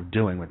was sort of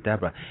doing with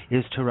Deborah,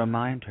 is to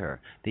remind her.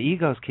 The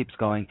ego keeps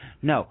going,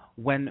 no,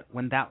 when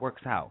that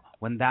works out,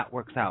 when that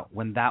works out,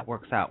 when that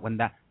works out, when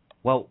that...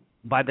 Well,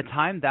 by the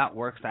time that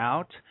works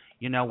out,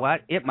 you know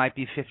what? It might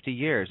be 50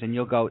 years, and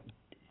you'll go,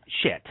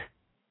 shit,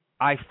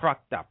 I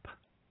fucked up.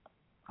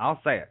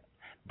 I'll say it.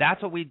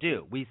 That's what we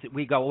do.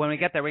 We go, when we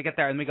get there,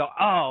 and we go,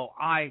 oh,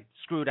 I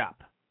screwed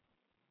up.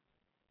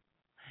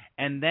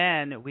 And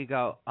then we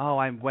go, oh,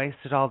 I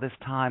wasted all this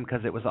time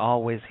because it was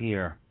always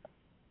here.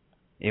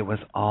 It was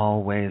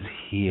always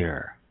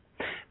here.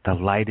 The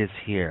light is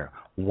here.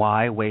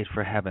 Why wait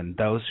for heaven?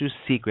 Those who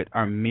seek it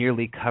are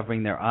merely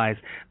covering their eyes.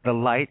 The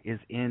light is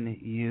in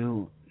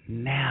you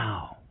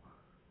now.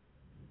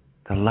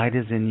 The light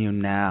is in you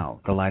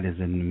now. The light is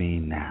in me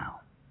now.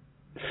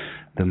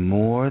 The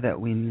more that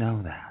we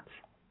know that,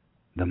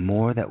 the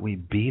more that we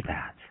be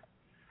that,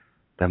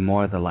 the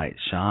more the light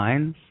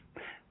shines,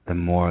 the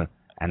more...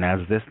 And as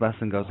this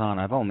lesson goes on,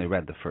 I've only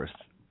read the first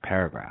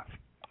paragraph.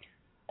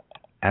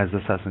 As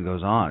this lesson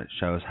goes on, it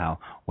shows how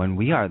when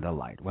we are the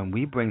light, when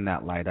we bring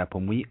that light up,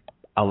 when we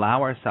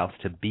allow ourselves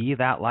to be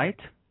that light,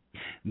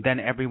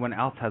 then everyone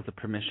else has the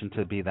permission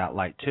to be that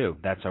light too,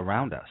 that's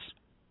around us.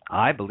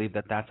 I believe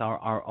that that's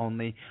our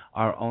only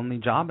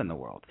job in the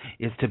world,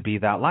 is to be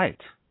that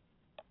light.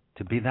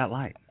 To be that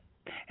light.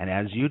 And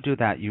as you do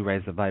that, you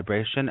raise the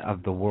vibration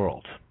of the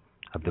world,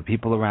 of the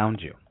people around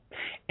you.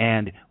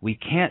 And we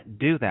can't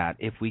do that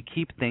if we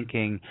keep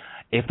thinking,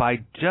 if I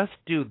just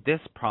do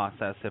this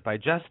process, if I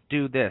just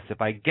do this,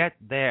 if I get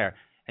there.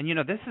 And, you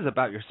know, this is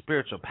about your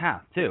spiritual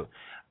path, too.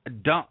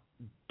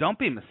 Don't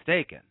be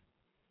mistaken.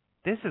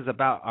 This is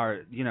about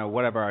our, you know,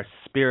 whatever, our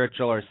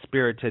spiritual or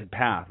spirited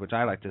path, which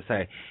I like to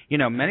say. You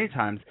know, many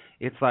times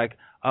it's like,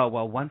 oh,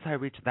 well, once I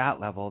reach that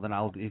level, then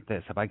I'll do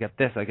this. If I get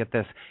this, I get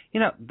this. You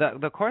know,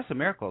 the Course in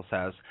Miracles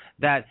says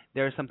that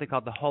there is something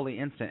called the holy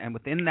instant, and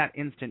within that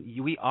instant,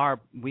 we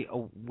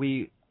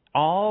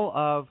all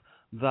of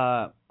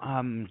the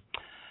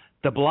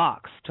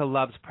blocks to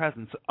love's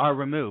presence are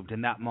removed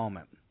in that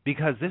moment.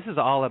 Because this is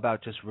all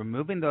about just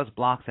removing those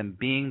blocks and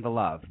being the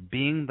love,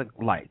 being the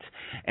light,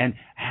 and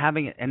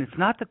having it. And it's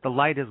not that the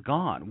light is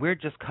gone. We're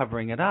just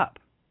covering it up.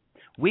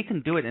 We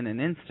can do it in an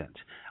instant.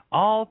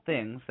 All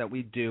things that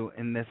we do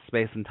in this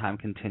space and time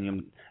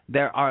continuum,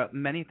 there are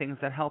many things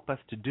that help us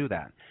to do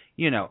that.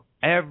 You know,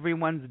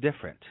 everyone's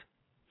different.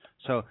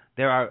 So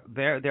there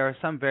are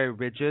some very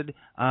rigid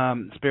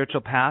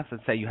spiritual paths that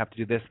say you have to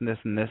do this and this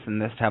and this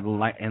and this to have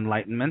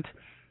enlightenment.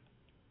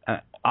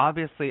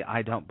 Obviously,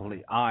 I don't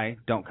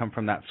come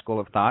from that school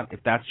of thought. If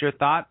that's your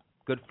thought,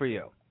 good for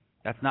you.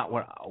 That's not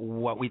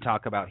what we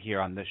talk about here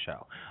on this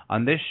show.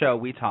 On this show,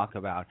 we talk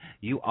about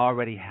you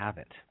already have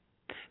it.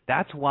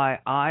 That's why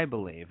I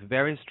believe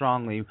very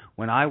strongly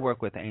when I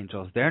work with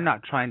angels, they're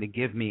not trying to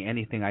give me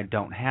anything I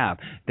don't have.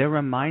 They're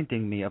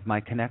reminding me of my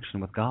connection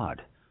with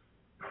God.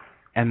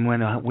 And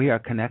when we are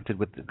connected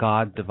with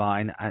God,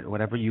 divine,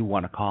 whatever you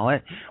want to call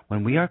it,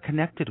 when we are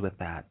connected with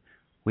that,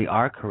 we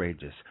are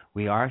courageous.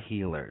 We are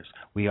healers.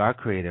 We are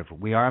creative.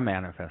 We are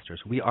manifestors.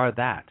 We are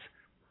that.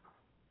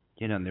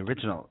 You know, in the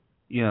original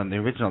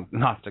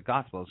Gnostic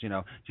Gospels, you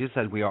know, Jesus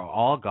said we are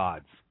all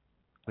gods.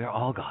 We are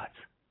all gods,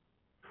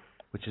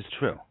 which is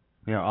true.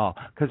 We are all,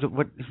 because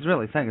what he's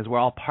really saying is we're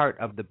all part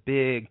of the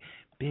big,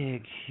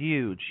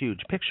 huge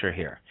picture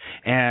here.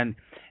 And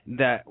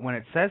that when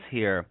it says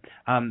here,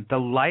 the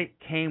light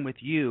came with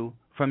you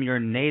from your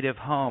native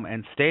home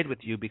and stayed with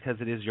you because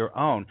it is your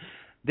own.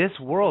 This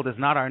world is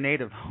not our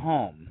native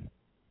home.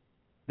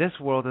 This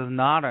world is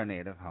not our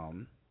native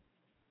home.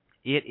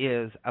 It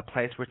is a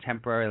place we're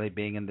temporarily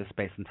being in this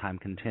space and time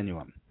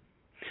continuum.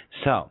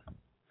 So,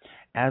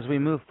 as we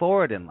move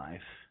forward in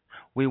life,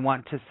 we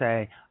want to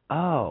say,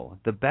 oh,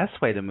 the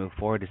best way to move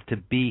forward is to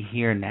be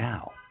here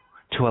now,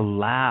 to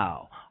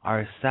allow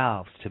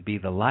ourselves to be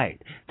the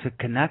light, to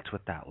connect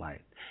with that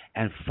light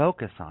and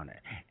focus on it.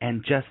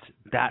 And just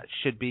that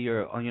should be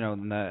your, you know,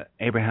 the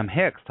Abraham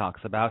Hicks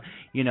talks about,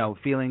 you know,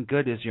 feeling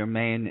good is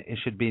it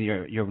should be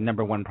your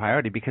number one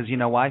priority, because you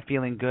know why?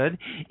 Feeling good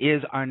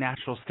is our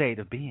natural state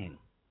of being.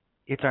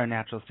 It's our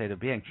natural state of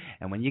being.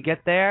 And when you get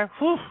there,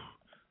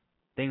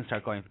 things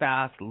start going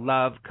fast,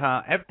 love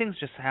comes, everything's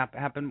just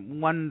happen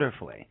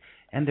wonderfully.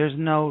 And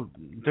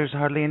there's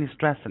hardly any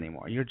stress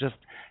anymore. You're just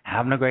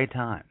having a great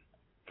time.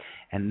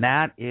 And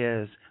that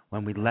is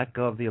when we let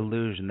go of the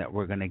illusion that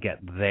we're going to get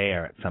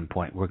there at some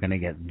point. We're going to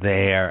get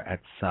there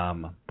at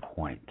some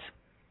point.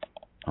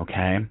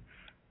 Okay?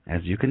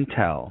 As you can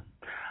tell,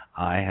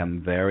 I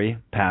am very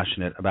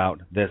passionate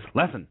about this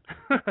lesson.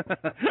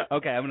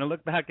 Okay, I'm going to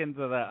look back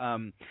into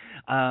the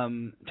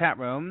chat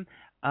room.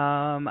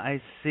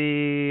 I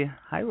see.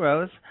 Hi,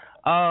 Rose.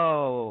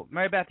 Oh,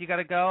 Mary Beth, you got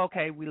to go?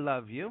 Okay, we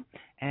love you.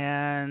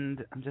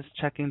 And I'm just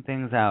checking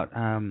things out.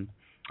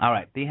 All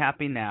right, be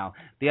happy now.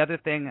 The other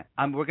thing,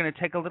 we're going to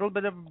take a little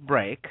bit of a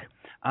break.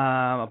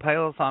 I'll play a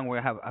little song. We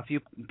have a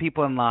few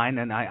people in line,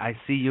 and I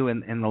see you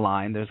in the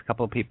line. There's a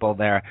couple of people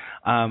there.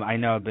 I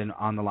know have been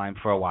on the line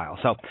for a while.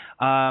 So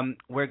I'll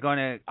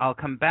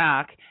come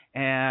back,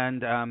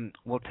 and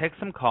we'll take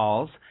some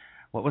calls.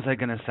 What was I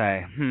going to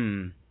say?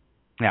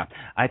 Yeah,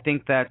 I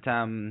think that...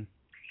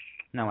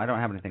 No, I don't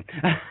have anything.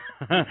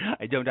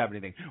 I don't have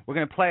anything. We're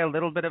going to play a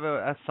little bit of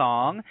a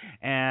song,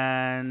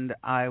 and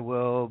I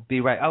will be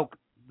right. Oh,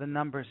 the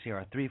numbers here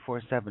are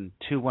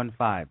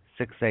 347-215-6826.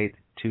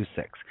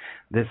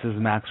 This is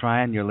Max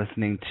Ryan. You're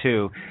listening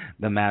to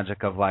The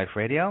Magic of Life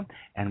Radio,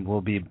 and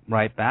we'll be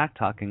right back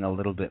talking a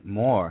little bit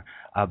more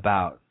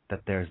about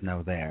that there's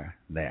no there.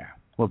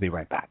 We'll be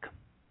right back.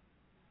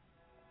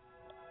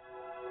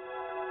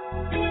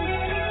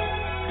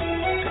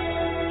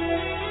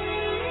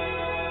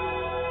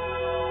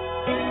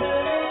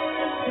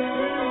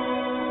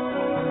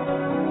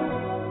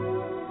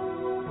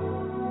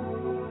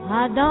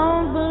 I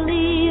don't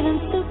believe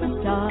in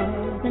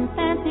superstars and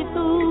fancy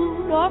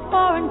food or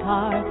foreign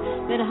cars,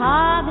 but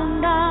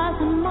Haagen-Dazs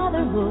and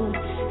motherhood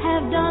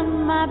have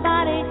done my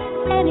body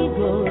any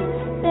good.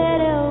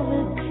 That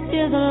Elvis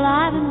is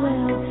alive and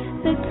well,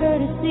 that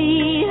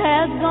courtesy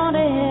has gone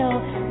to hell,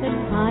 that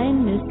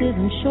kindness is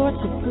in short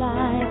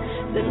supply,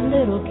 that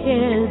little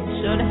kids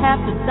should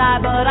have to die,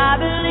 but I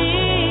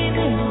believe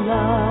in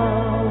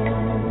love.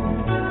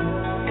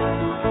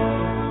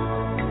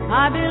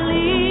 I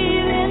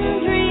believe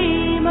in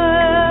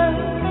dreamers.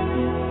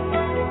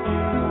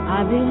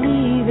 I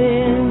believe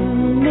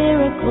in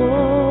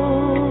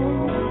miracles.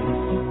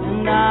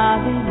 And I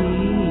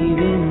believe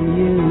in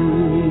you.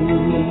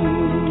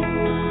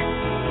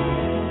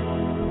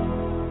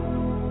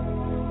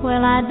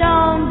 Well, I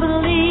don't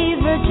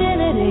believe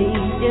virginity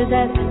is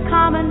as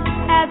common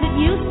as it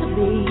used to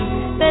be.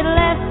 That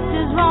left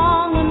is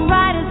wrong and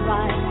right is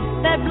right.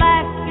 That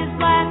black is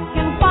black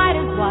and white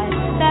is white.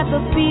 That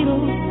the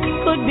Beatles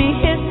could be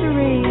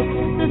history,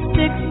 the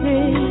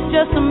 60s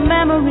just a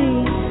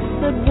memory,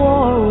 that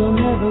war will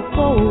never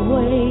go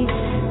away,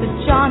 that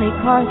Johnny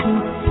Carson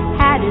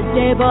had his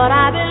day, but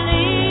I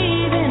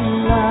believe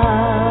in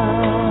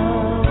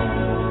love.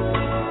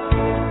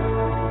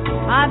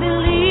 I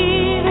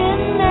believe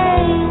in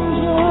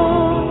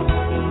angels.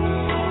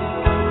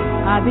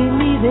 I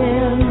believe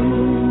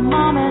in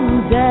mom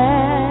and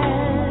dad,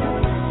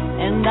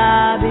 and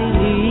I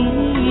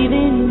believe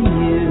in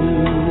you.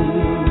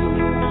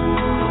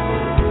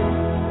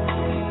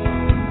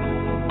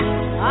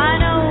 I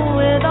know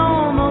with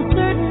almost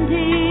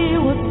certainty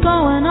what's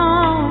going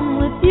on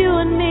with you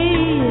and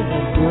me is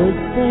a good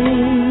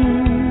thing.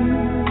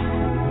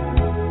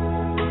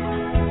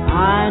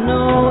 I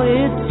know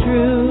it's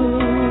true.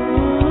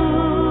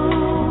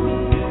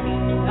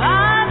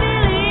 I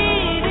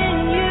believe in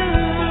you.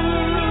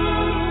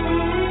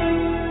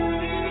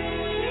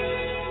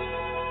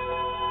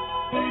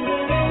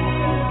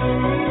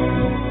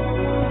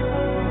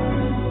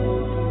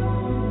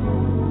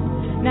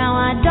 Now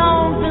I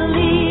don't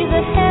believe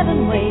that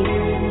heaven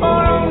waits for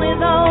only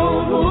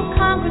those who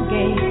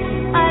congregate.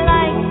 I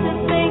like to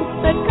think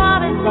that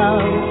God is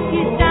love.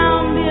 He's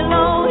down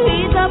below,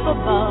 He's up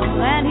above,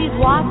 and He's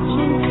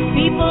watching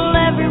people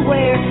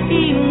everywhere.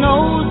 He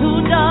knows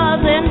who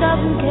does and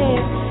doesn't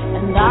care.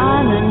 And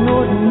I'm an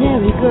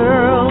ordinary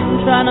girl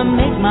trying to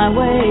make my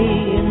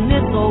way in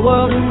this old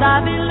world, and I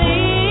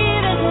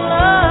believe in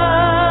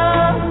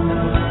love.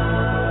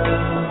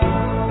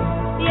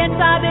 Yes,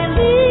 I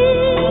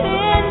believe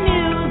in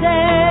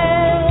music.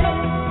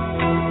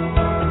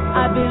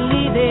 I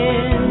believe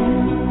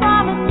in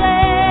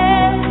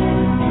promises,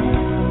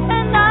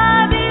 and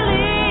I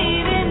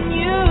believe in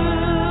you.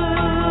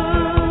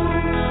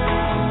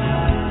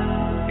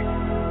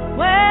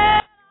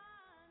 Well,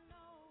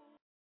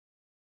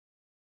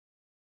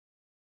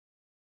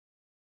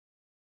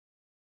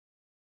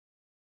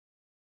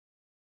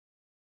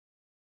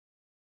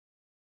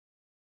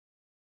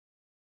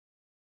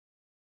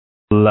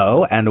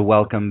 Hello and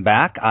welcome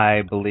back.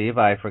 I believe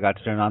I forgot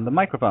to turn on the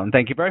microphone.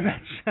 Thank you very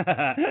much.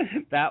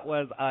 That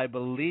was I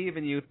Believe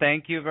in You.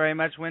 Thank you very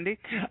much, Wendy.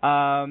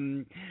 That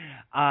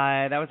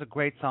was a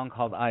great song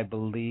called I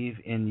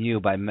Believe in You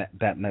by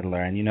Bette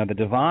Midler. And, you know, the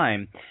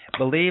divine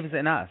believes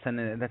in us. And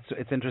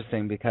it's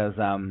interesting because,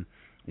 saying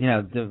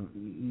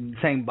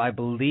I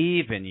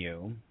believe in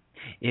you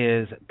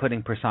is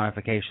putting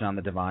personification on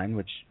the divine,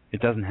 which it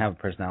doesn't have a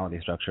personality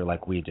structure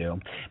like we do,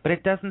 but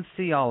it doesn't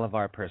see all of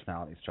our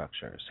personality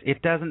structures.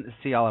 It doesn't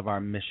see all of our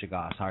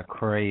mishigas, our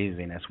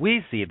craziness.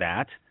 We see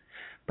that,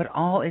 but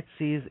all it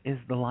sees is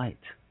the light.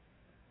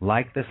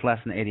 like this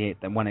lesson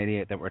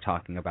 188 that we're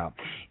talking about.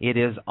 It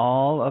is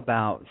all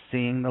about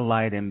seeing the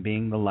light and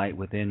being the light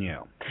within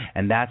you.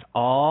 And that's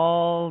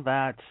all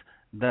that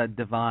the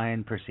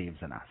divine perceives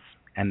in us.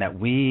 And that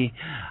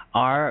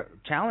our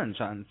challenge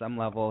on some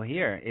level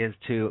here is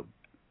to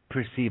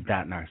perceive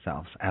that in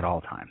ourselves at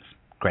all times.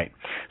 Great.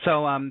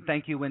 So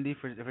thank you, Wendy,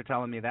 for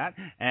telling me that.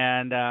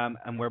 And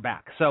we're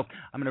back. So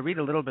I'm going to read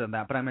a little bit of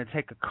that, but I'm going to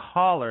take a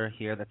caller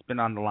here that's been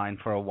on the line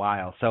for a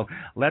while. So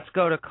let's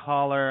go to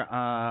caller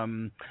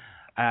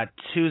at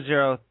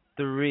 203-725.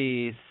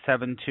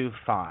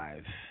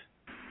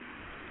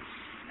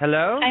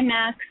 Hello? Hi,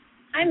 Max.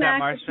 Hi,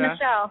 Max. It's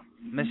Michelle.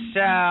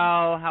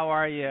 Michelle, how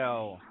are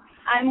you?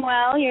 I'm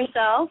well.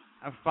 Yourself?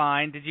 I'm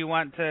fine. Did you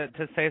want to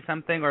say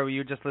something, or were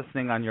you just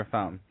listening on your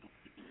phone?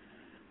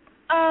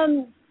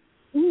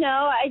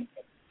 No,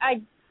 I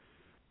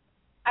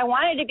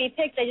wanted to be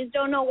picked. I just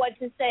don't know what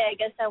to say. I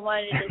guess I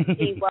wanted to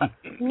see what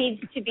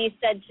needs to be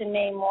said to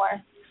me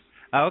more.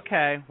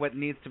 Okay, what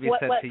needs to be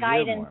said to you more?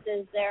 What guidance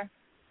is there?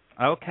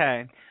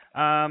 Okay.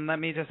 Let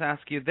me just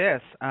ask you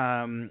this: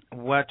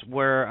 what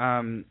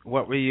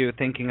were you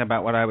thinking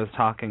about what I was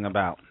talking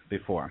about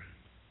before?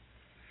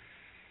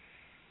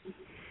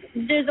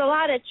 There's a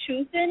lot of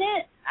truth in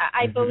it.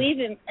 I believe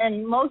in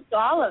most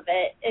all of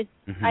it. It's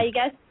I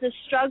guess the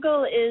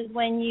struggle is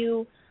when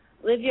you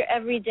live your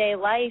everyday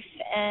life,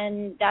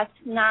 and that's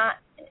not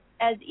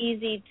as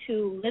easy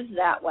to live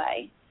that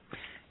way.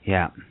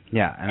 Yeah.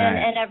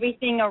 And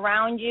everything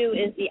around you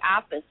is the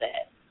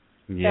opposite.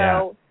 Yeah.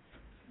 So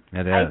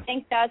it is. I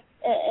think that's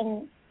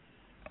and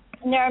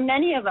there are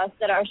many of us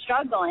that are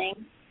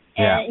struggling,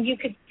 and you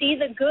could see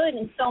the good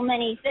in so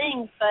many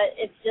things, but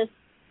it's just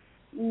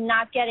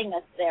not getting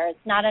us there.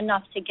 It's not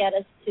enough to get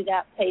us to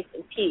that place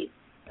of peace.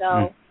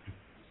 So,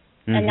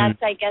 and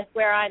that's, I guess,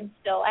 where I'm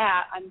still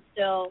at. I'm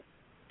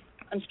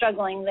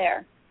struggling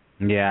there.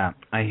 Yeah,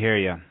 I hear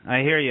you,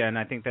 and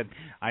I think that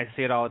I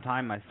see it all the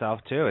time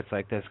myself too. It's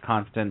like this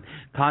constant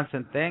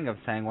thing of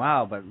saying,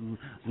 "Wow, but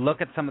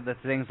look at some of the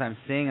things I'm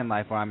seeing in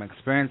life, or I'm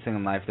experiencing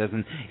in life,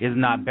 is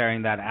not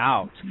bearing that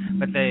out."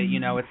 But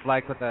it's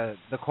like what the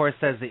Course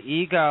says: the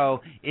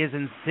ego is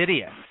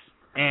insidious.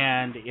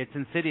 And it's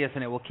insidious,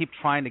 and it will keep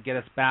trying to get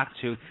us back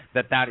to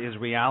that is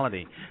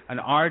reality. And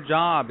our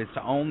job is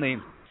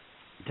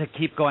to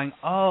keep going,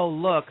 oh,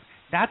 look,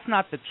 that's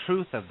not the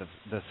truth of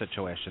the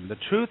situation. The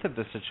truth of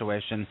the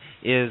situation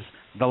is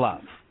the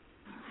love.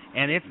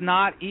 And it's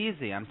not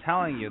easy. I'm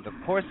telling you, the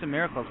Course in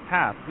Miracles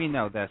path, we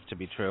know this to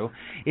be true,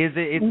 this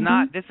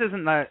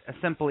isn't a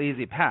simple,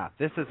 easy path.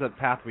 This is a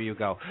path where you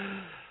go,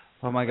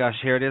 oh my gosh,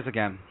 here it is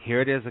again.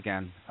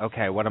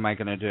 Okay, what am I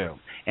going to do?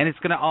 And it's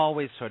going to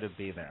always sort of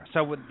be there.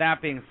 So with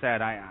that being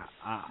said,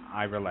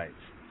 I relate.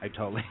 I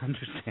totally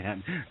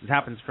understand. It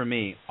happens for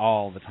me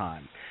all the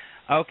time.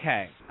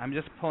 Okay, I'm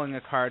just pulling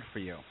a card for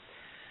you.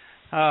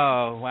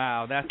 Oh,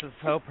 wow, that's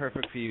so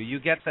perfect for you. You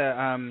get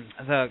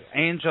the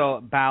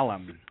angel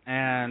Balaam.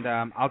 And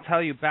I'll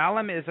tell you,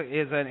 Balaam is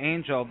an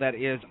angel that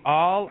is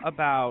all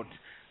about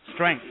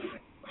strength.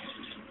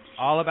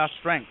 All about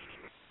strength.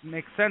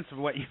 Makes sense of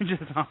what you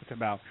just talked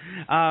about.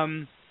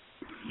 Balaam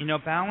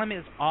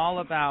is all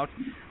about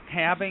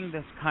having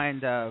this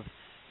kind of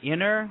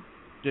inner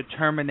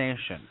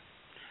determination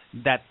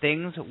that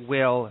things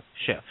will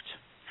shift.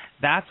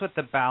 That's what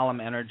the Balaam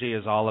energy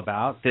is all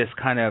about, this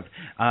kind of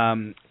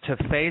to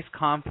face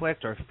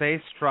conflict or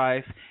face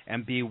strife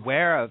and be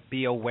aware of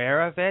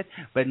it,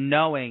 but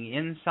knowing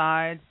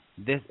inside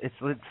this,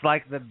 it's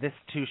like the this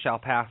too shall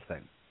pass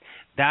thing.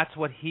 That's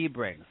what he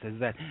brings, is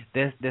that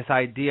this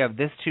idea of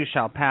this too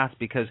shall pass,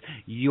 because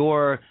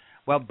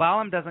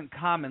Balaam doesn't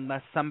come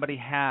unless somebody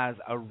has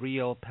a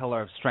real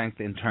pillar of strength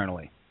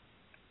internally.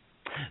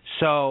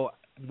 So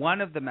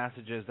one of the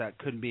messages that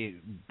could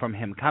be from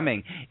him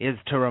coming is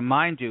to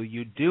remind you,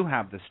 you do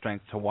have the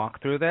strength to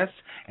walk through this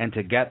and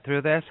to get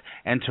through this,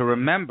 and to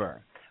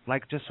remember,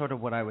 like just sort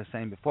of what I was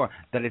saying before,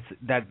 that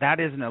that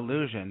is an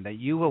illusion, that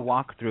you will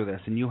walk through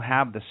this and you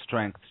have the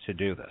strength to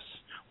do this.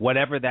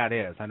 Whatever that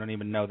is. I don't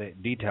even know the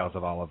details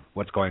of all of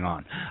what's going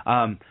on.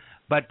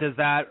 But does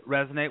that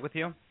resonate with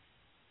you?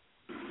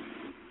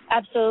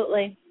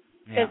 Absolutely.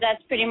 Because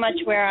that's pretty much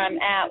where I'm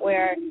at,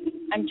 where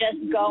I'm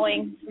just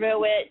going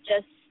through it,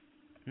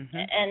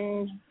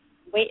 and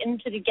waiting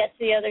to get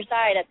to the other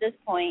side at this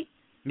point.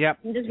 Yep.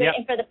 I'm just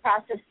waiting for the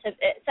process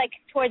it's like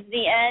towards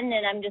the end,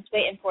 and I'm just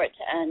waiting for it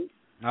to end.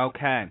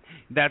 Okay,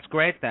 that's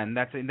great then.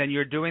 Then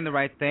you're doing the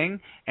right thing,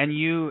 and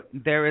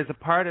there is a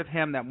part of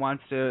him that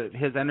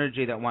his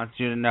energy that wants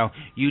you to know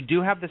you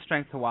do have the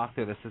strength to walk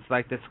through this. It's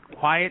like this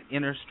quiet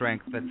inner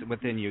strength that's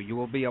within you. You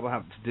will be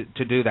able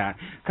to do that,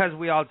 because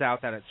we all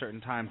doubt that at certain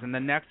times. And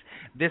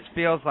this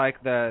feels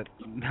like the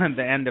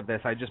end of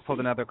this. I just pulled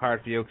another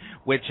card for you,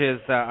 which is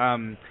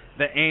the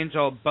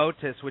angel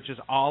Botis, which is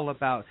all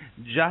about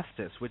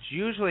justice, which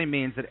usually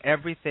means that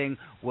everything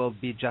will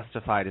be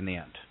justified in the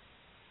end.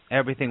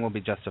 Everything will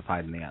be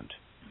justified in the end.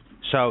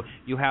 So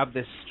you have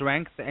this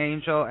strength,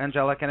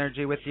 angelic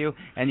energy with you,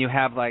 and you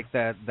have like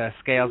the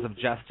scales of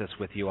justice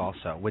with you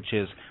also, which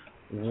is,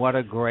 what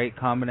a great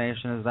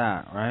combination is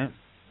that, right?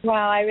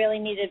 Wow, I really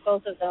needed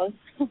both of those.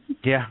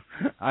 Yeah.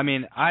 I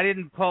mean, I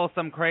didn't pull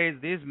some crazy.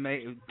 These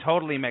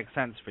totally make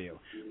sense for you.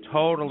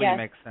 Totally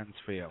makes sense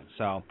for you.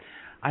 So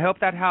I hope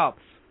that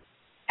helps.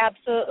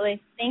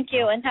 Absolutely. Thank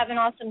you, and have an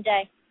awesome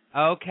day.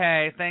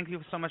 Okay. Thank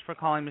you so much for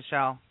calling,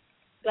 Michelle.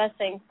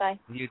 Blessings. Bye.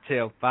 You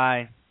too.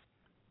 Bye.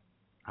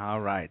 All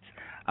right.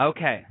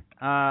 Okay.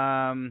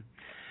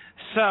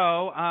 So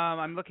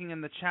I'm looking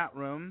in the chat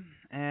room,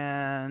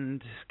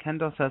 and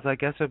Kendall says, I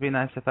guess it would be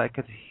nice if I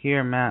could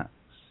hear Max.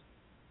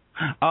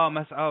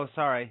 Oh,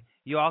 sorry.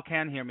 You all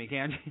can hear me,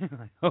 can't you?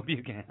 I hope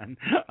you can.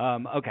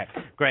 Okay,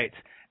 great.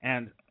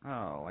 And,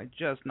 I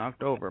just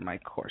knocked over my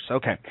course.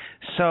 Okay,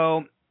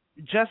 so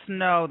just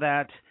know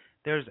that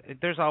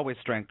there's always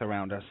strength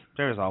around us.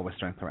 There is always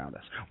strength around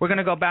us. We're going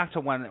to go back to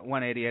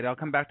 188. I'll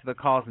come back to the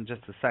calls in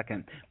just a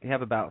second. We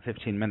have about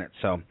 15 minutes,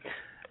 so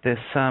this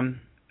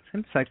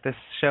seems like this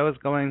show is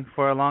going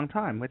for a long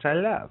time, which I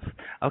love.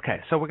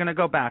 Okay, so we're going to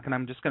go back, and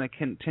I'm just going to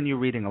continue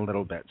reading a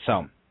little bit.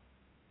 So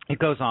it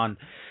goes on,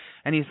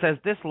 and he says,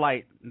 this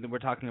light, we're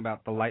talking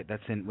about the light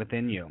that's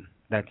within you,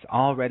 that's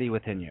already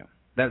within you,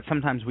 that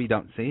sometimes we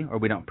don't see or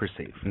we don't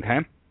perceive, okay?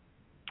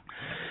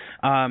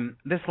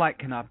 This light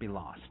cannot be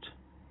lost.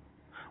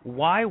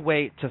 Why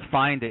wait to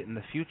find it in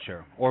the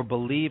future or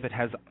believe it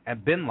has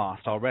been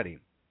lost already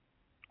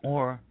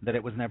or that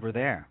it was never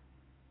there?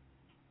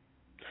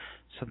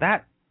 So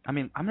that, I'm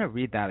going to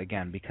read that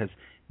again because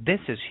this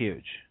is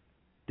huge.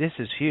 This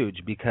is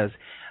huge because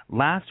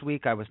last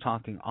week I was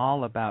talking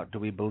all about, do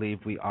we believe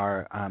we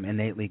are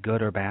innately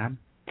good or bad?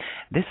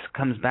 This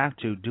comes back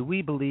to, do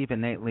we believe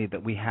innately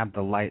that we have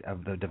the light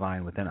of the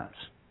divine within us?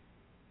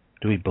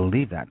 Do we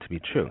believe that to be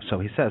true? So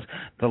he says,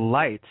 the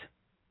light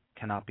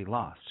cannot be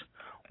lost.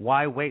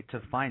 Why wait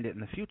to find it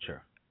in the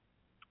future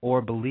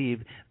or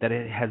believe that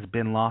it has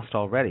been lost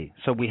already?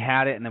 So we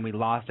had it and then we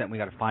lost it and we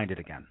got to find it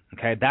again.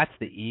 Okay, that's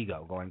the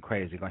ego going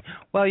crazy, going,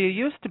 well, you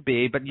used to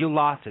be, but you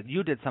lost it.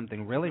 You did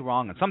something really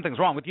wrong and something's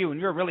wrong with you and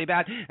you're really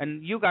bad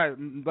and you got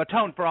to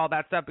atone for all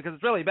that stuff because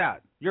it's really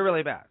bad. You're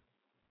really bad.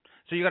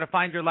 So you got to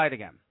find your light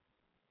again.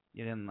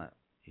 You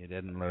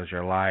didn't lose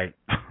your light.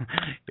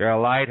 Your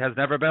light has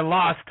never been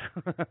lost.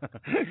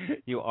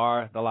 You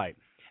are the light.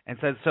 And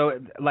says, so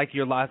like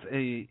you're lost,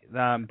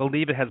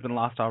 believe it has been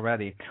lost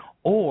already.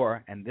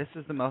 Or, and this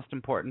is the most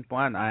important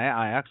one,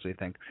 I actually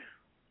think,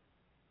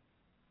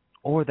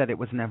 or that it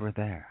was never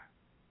there.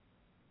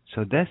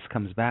 So this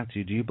comes back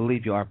to, do you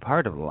believe you are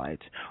part of the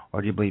light?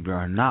 Or do you believe you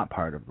are not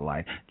part of the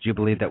light? Do you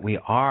believe that we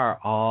are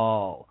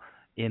all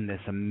in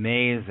this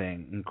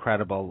amazing,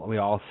 incredible, we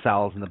all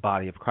cells in the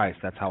body of Christ?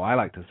 That's how I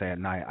like to say it,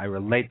 and I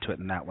relate to it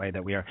in that way,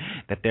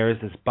 that there is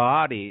this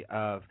body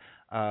of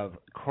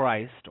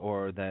Christ,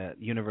 or the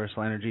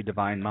universal energy,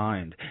 divine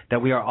mind,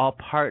 that we are all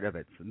part of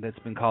it. That's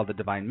been called the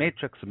divine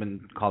matrix, it's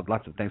been called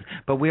lots of things,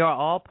 but we are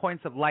all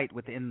points of light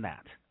within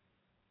that.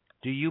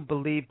 Do you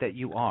believe that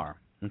you are?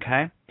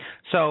 Okay?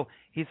 So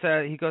he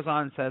goes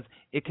on and says,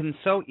 it can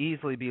so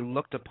easily be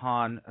looked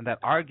upon that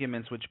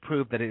arguments which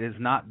prove that it is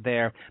not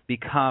there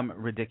become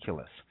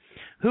ridiculous.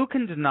 Who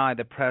can deny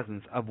the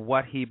presence of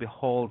what he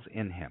beholds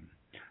in him?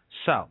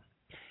 So,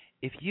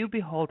 if you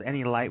behold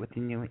any light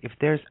within you,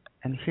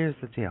 and here's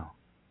the deal,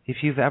 if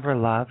you have ever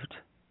loved,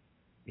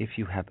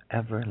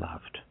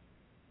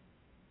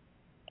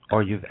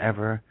 or you've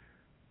ever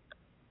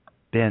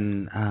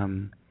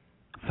been,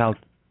 felt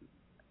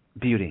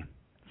beauty,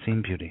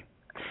 seen beauty,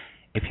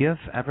 if you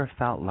have ever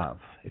felt love,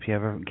 if you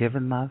have ever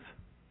given love,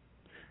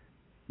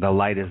 the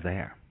light is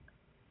there.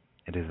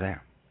 It is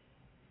there.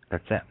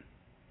 That's it.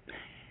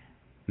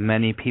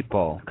 Many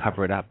people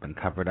cover it up and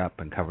cover it up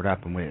and cover it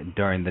up, and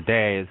during the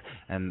days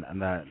and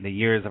the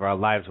years of our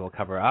lives we'll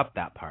cover up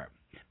that part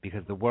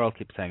because the world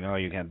keeps saying, oh,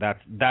 you can't,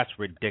 that's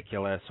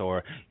ridiculous,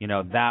 or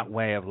that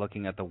way of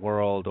looking at the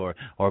world, or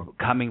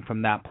coming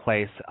from that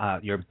place,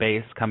 your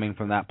base coming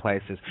from that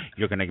place is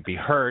you're going to be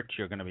hurt,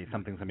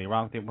 something's going to be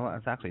wrong with you. Well,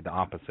 it's actually the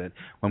opposite.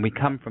 When we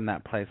come from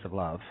that place of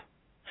love,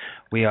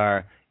 we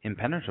are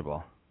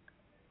impenetrable.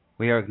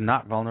 We are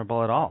not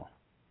vulnerable at all.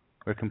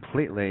 We're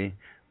completely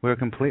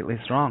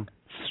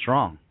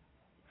strong.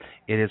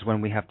 It is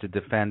when we have to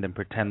defend and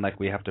pretend like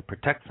we have to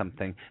protect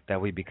something that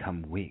we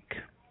become weak.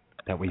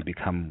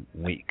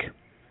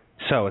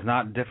 So it's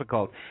not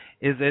difficult.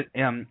 It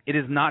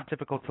is not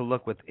difficult to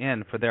look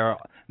within, for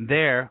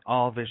there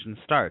all vision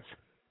starts.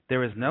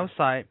 There is no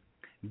sight,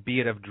 be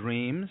it of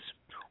dreams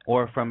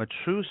or from a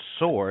true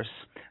source,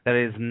 that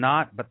is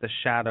not but the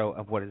shadow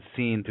of what is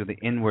seen through the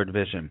inward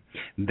vision.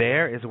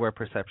 There is where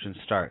perception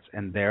starts,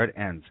 and there it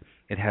ends.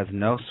 It has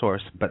no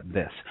source but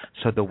this.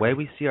 So the way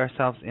we see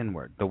ourselves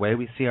inward,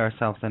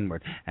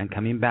 and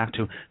coming back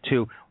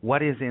to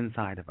what is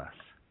inside of us.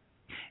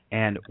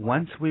 And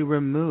once we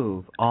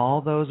remove all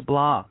those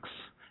blocks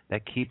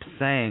that keep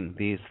saying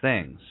these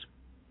things,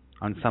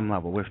 on some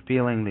level, we're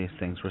feeling these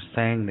things, we're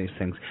saying these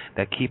things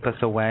that keep us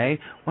away,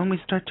 when we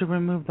start to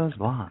remove those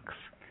blocks,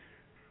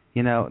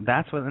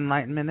 that's what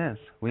enlightenment is.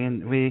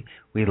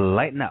 We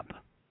lighten up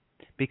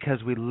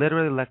because we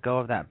literally let go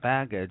of that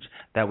baggage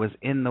that was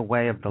in the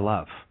way of the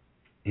love,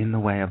 in the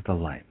way of the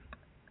light.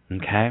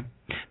 Okay?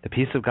 The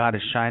peace of God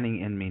is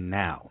shining in me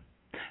now.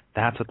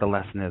 That's what the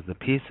lesson is. The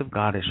peace of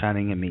God is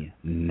shining in me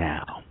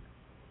now.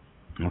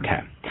 Okay.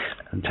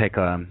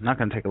 I'm not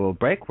going to take a little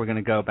break. We're going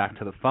to go back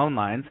to the phone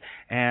lines,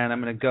 and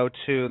I'm going to go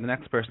to the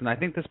next person. I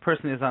think this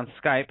person is on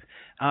Skype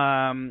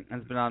and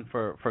has been on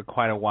for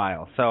quite a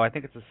while. So I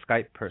think it's a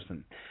Skype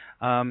person.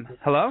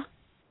 Hello?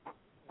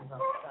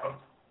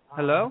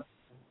 Hello?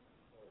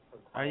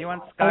 Are you on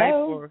Skype?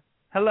 Hello?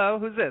 Hello,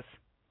 who's this?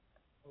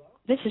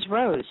 This is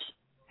Rose.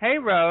 Hey,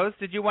 Rose.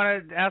 Did you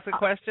want to ask a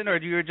question, or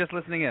you were just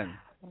listening in?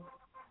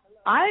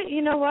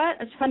 You know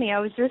what? It's funny. I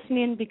was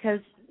listening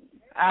because,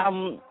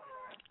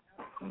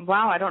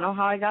 wow, I don't know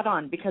how I got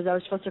on, because I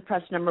was supposed to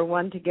press number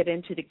 1 to get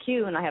into the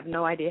queue, and I have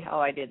no idea how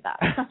I did that.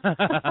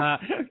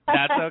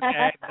 That's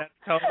okay. That's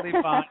totally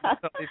fine.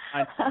 Totally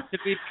fine.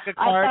 Should we pick a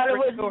card? I thought it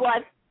was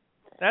what?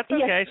 That's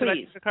okay. Yes, Should I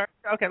please. pick a card?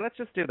 Okay, let's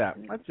just do that.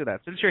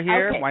 Since you're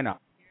here, okay. Why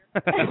not?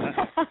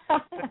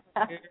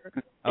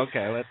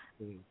 Okay, let's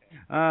see.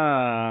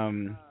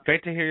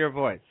 Great to hear your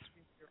voice.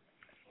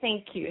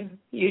 Thank you.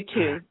 You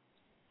too. Let's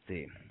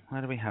see.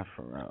 What do we have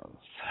for Rose?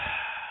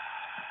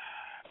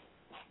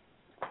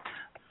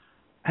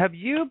 Have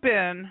you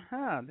been,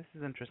 this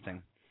is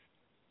interesting.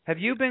 Have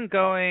you been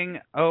going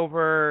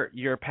over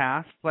your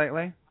past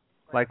lately?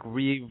 Like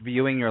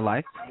reviewing your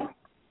life?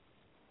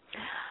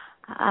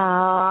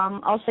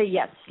 I'll say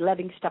yes.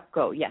 Letting stuff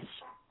go, yes.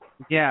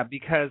 Yeah,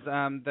 because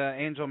the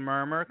angel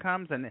murmur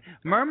comes, and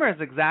murmur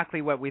is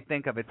exactly what we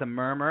think of. It's a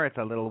murmur. It's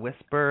a little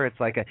whisper. It's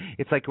like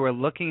we're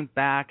looking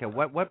back at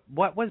what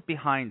was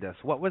behind us.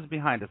 What was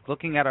behind us?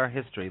 Looking at our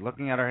history,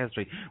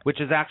 which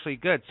is actually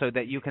good, so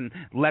that you can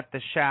let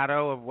the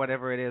shadow of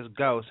whatever it is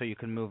go, so you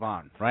can move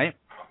on. Right?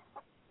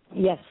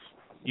 Yes.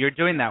 You're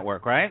doing that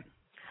work, right?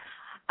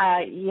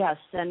 Yes,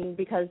 and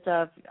because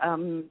of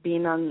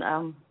being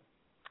on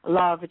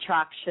law of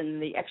attraction,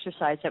 the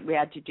exercise that we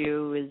had to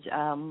do is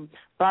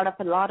brought up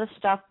a lot of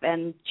stuff,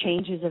 and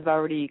changes have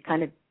already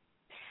kind of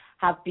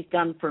have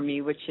begun for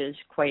me, which is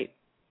quite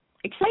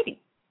exciting.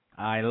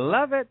 I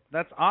love it.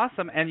 That's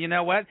awesome. And you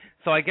know what?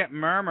 So I get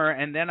murmur,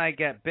 and then I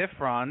get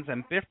Bifrons,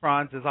 and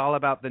Bifrons is all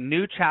about the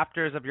new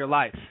chapters of your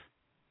life.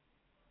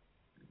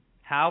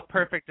 How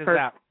perfect is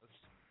that?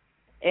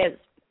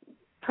 It's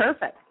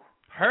perfect.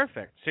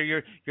 Perfect. So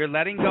you're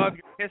letting go of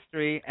your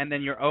history, and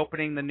then you're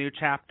opening the new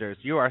chapters.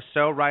 You are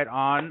so right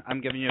on.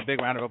 I'm giving you a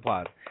big round of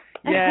applause.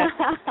 Yeah.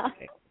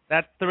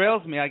 That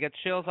thrills me. I get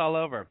chills all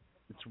over.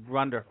 It's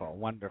wonderful,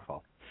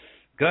 wonderful.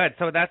 Good.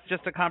 So that's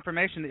just a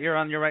confirmation that you're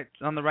on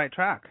the right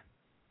track.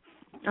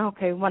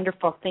 Okay,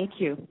 wonderful. Thank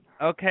you.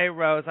 Okay,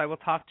 Rose, I will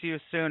talk to you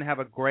soon. Have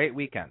a great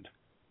weekend.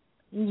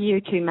 You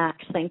too, Max.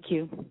 Thank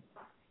you.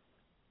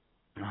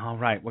 All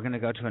right, we're going to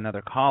go to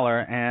another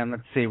caller, and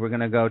let's see, we're going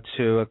to go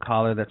to a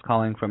caller that's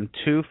calling from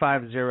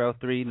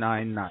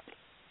 250399.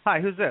 Hi,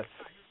 who's this?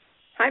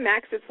 Hi,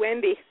 Max. It's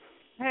Wendy.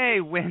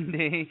 Hey,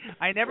 Wendy.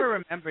 I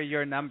never remember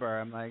your number.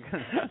 I'm like,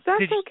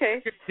 that's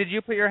okay. Did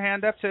you put your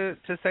hand up to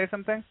say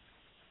something?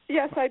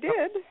 Yes, I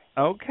did.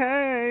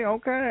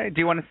 Okay.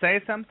 Do you want to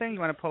say something? You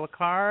want to pull a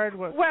card?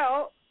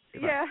 Well,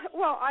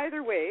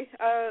 either way,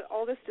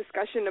 all this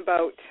discussion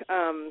about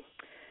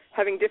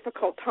having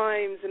difficult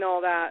times and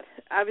all that,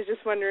 I was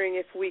just wondering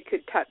if we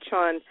could touch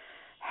on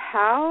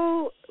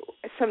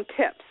some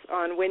tips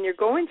on when you're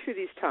going through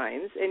these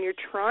times and you're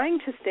trying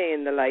to stay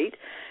in the light,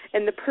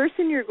 and the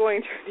person you're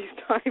going through these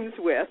times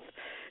with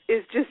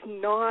is just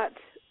not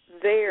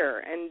there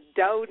and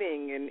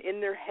doubting and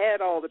in their head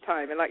all the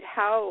time. And like,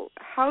 how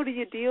do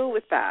you deal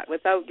with that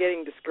without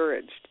getting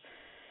discouraged?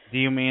 Do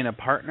you mean a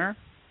partner?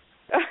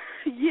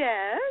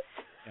 Yes.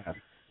 Yeah.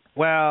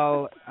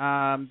 Well,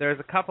 there's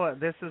a couple of,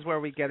 this is where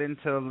we get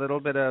into a little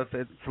bit of,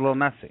 it's a little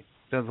messy.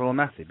 It's a little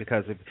messy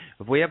because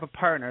if we have a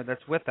partner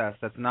that's with us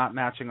that's not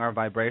matching our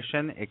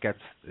vibration, it gets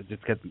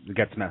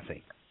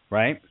messy,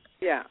 right?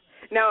 Yeah.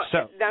 Now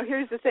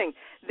here's the thing.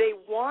 They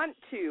want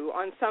to,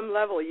 on some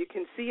level, you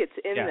can see it's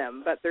in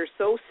them, but they're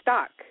so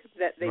stuck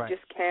that they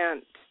just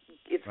can't.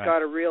 It's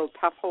got a real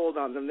tough hold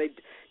on them. They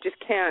just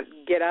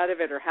can't get out of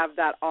it or have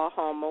that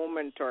aha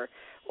moment, or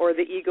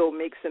the ego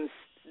makes them,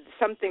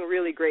 something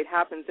really great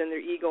happens and their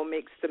ego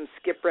makes them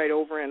skip right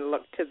over and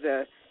look to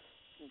the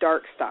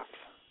dark stuff.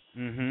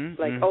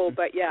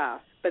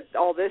 But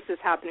all this is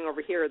happening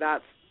over here.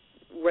 That's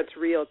what's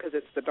real because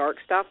it's the dark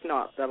stuff,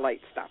 not the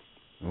light stuff.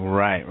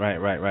 Right.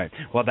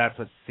 Well, that's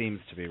what seems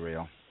to be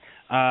real.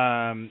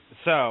 There's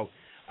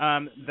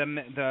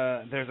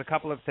a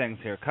couple of things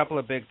here, a couple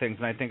of big things,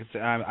 and I think it's.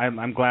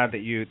 I'm glad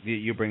that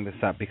you bring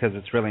this up because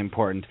it's really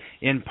important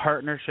in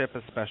partnership,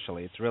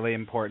 especially. It's really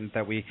important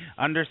that we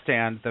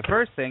understand the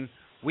first thing: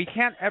 we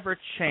can't ever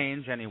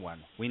change anyone.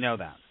 We know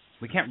that.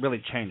 We can't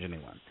really change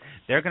anyone.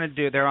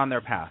 They're on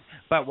their path.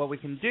 But what we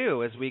can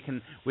do is we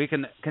can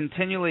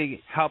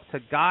continually help to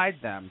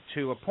guide them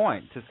to a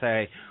point to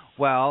say,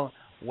 well,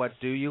 what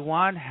do you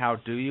want? How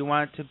do you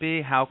want it to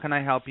be? How can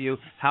I help you?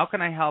 How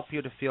can I help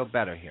you to feel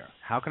better here?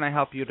 How can I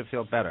help you to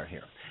feel better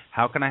here?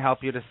 How can I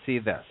help you to see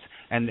this?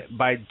 And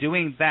by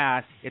doing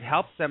that, it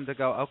helps them to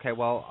go, okay,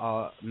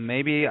 well,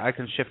 maybe I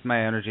can shift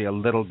my energy a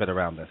little bit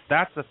around this.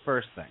 That's the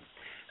first thing.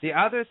 The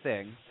other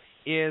thing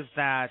is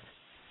that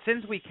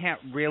since we can't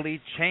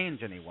really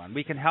change anyone,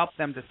 we can help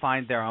them to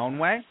find their own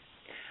way.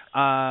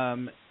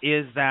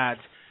 Is that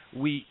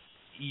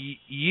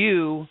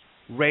you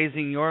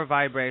raising your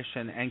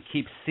vibration and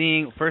keep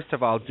seeing, first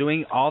of all,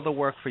 doing all the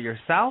work for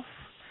yourself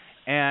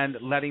and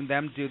letting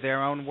them do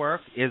their own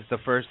work is the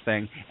first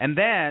thing. And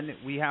then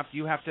you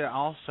have to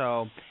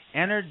also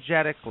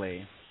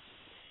energetically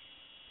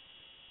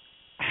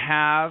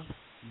have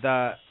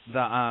the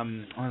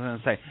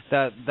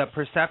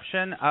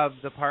perception of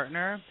the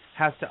partner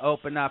has to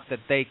open up that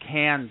they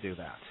can do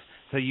that.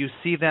 So you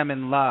see them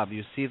in love,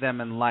 you see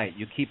them in light,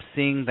 you keep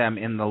seeing them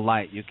in the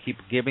light, you keep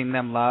giving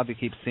them love, you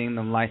keep seeing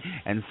them light,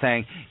 and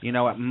saying, you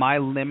know what, my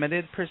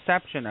limited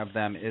perception of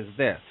them is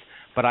this,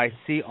 but I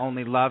see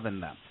only love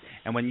in them.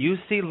 And when you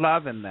see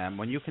love in them,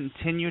 when you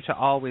continue to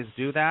always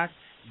do that,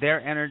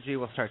 their energy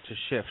will start to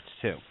shift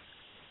too.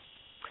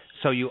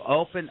 So you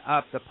open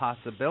up the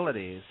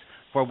possibilities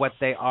for what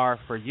they are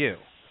for you.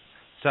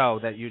 So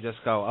that you just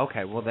go,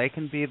 okay, well, they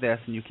can be this,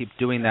 and you keep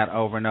doing that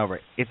over and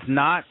over. It's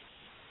not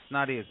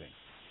easy.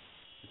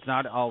 It's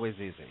not always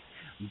easy.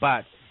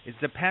 But it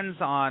depends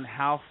on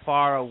how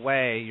far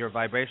away your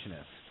vibration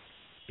is.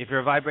 If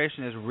your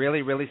vibration is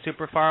really, really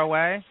super far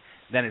away,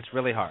 then it's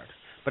really hard.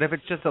 But if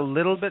it's just a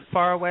little bit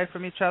far away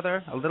from each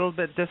other, a little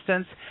bit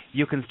distance,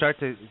 you can start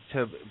to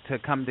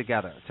come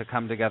together,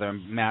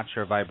 and match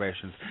your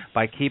vibrations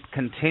by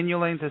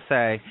continuing to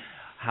say,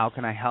 how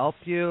can I help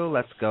you?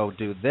 Let's go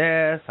do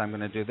this. I'm going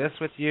to do this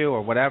with you,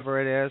 or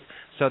whatever it is,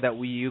 so that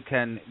you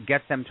can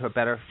get them to a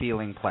better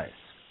feeling place.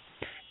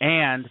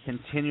 And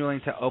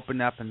continuing to open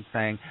up and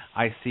saying,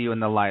 I see you in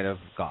the light of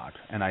God,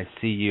 and I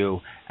see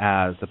you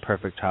as the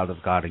perfect child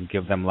of God, and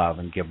give them love,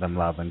 and give them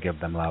love, and give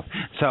them love.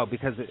 So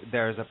because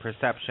there's a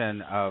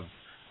perception of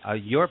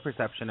your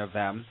perception of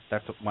them,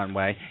 that's one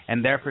way,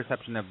 and their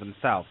perception of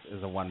themselves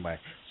is a one way.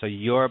 So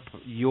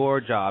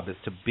your job is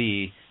to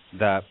be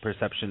the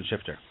perception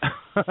shifter.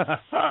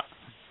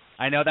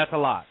 I know that's a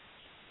lot.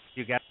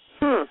 You get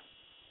it?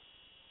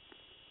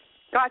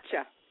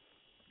 Gotcha.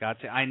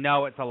 I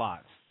know it's a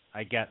lot.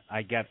 I get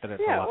that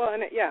it's a lot. Well,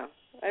 and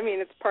I mean,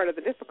 it's part of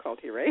the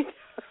difficulty, right?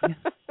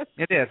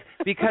 It is,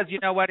 because you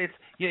know what?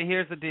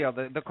 Here's the deal.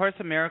 The Course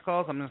in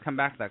Miracles, I'm going to come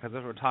back to that because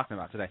that's what we're talking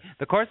about today.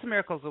 The Course in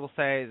Miracles will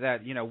say that,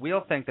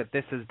 we'll think that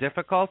this is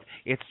difficult.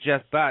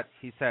 But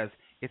he says,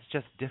 it's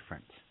just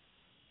different.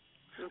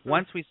 Mm-hmm.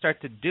 Once we start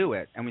to do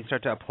it and we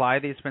start to apply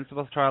these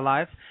principles to our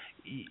life,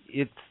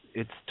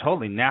 it's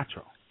totally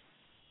natural.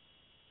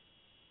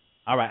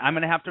 All right, I'm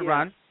going to have to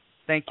run.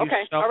 Thank you so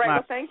much. All right,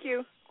 well, thank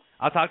you.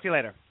 I'll talk to you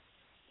later.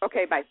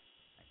 Okay, bye.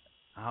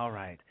 All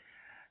right.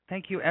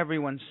 Thank you,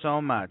 everyone,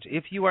 so much.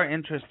 If you are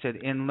interested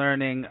in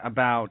learning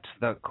about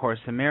the Course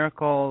in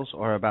Miracles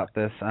or about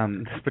this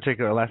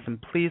particular lesson,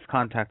 please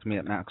contact me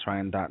at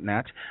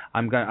maxryan.net.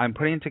 I'm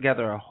putting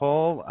together a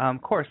whole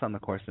course on the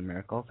Course in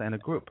Miracles and a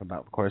group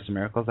about the Course in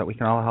Miracles that we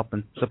can all help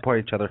and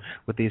support each other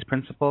with these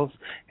principles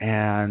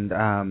and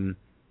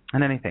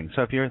anything.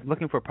 So if you're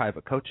looking for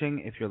private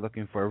coaching, if you're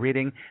looking for a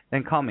reading,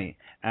 then call me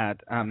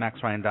at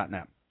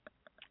maxryan.net.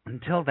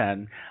 Until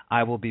then,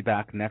 I will be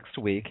back next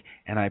week,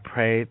 and I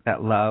pray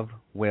that love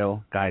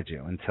will guide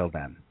you. Until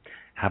then,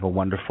 have a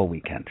wonderful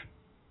weekend.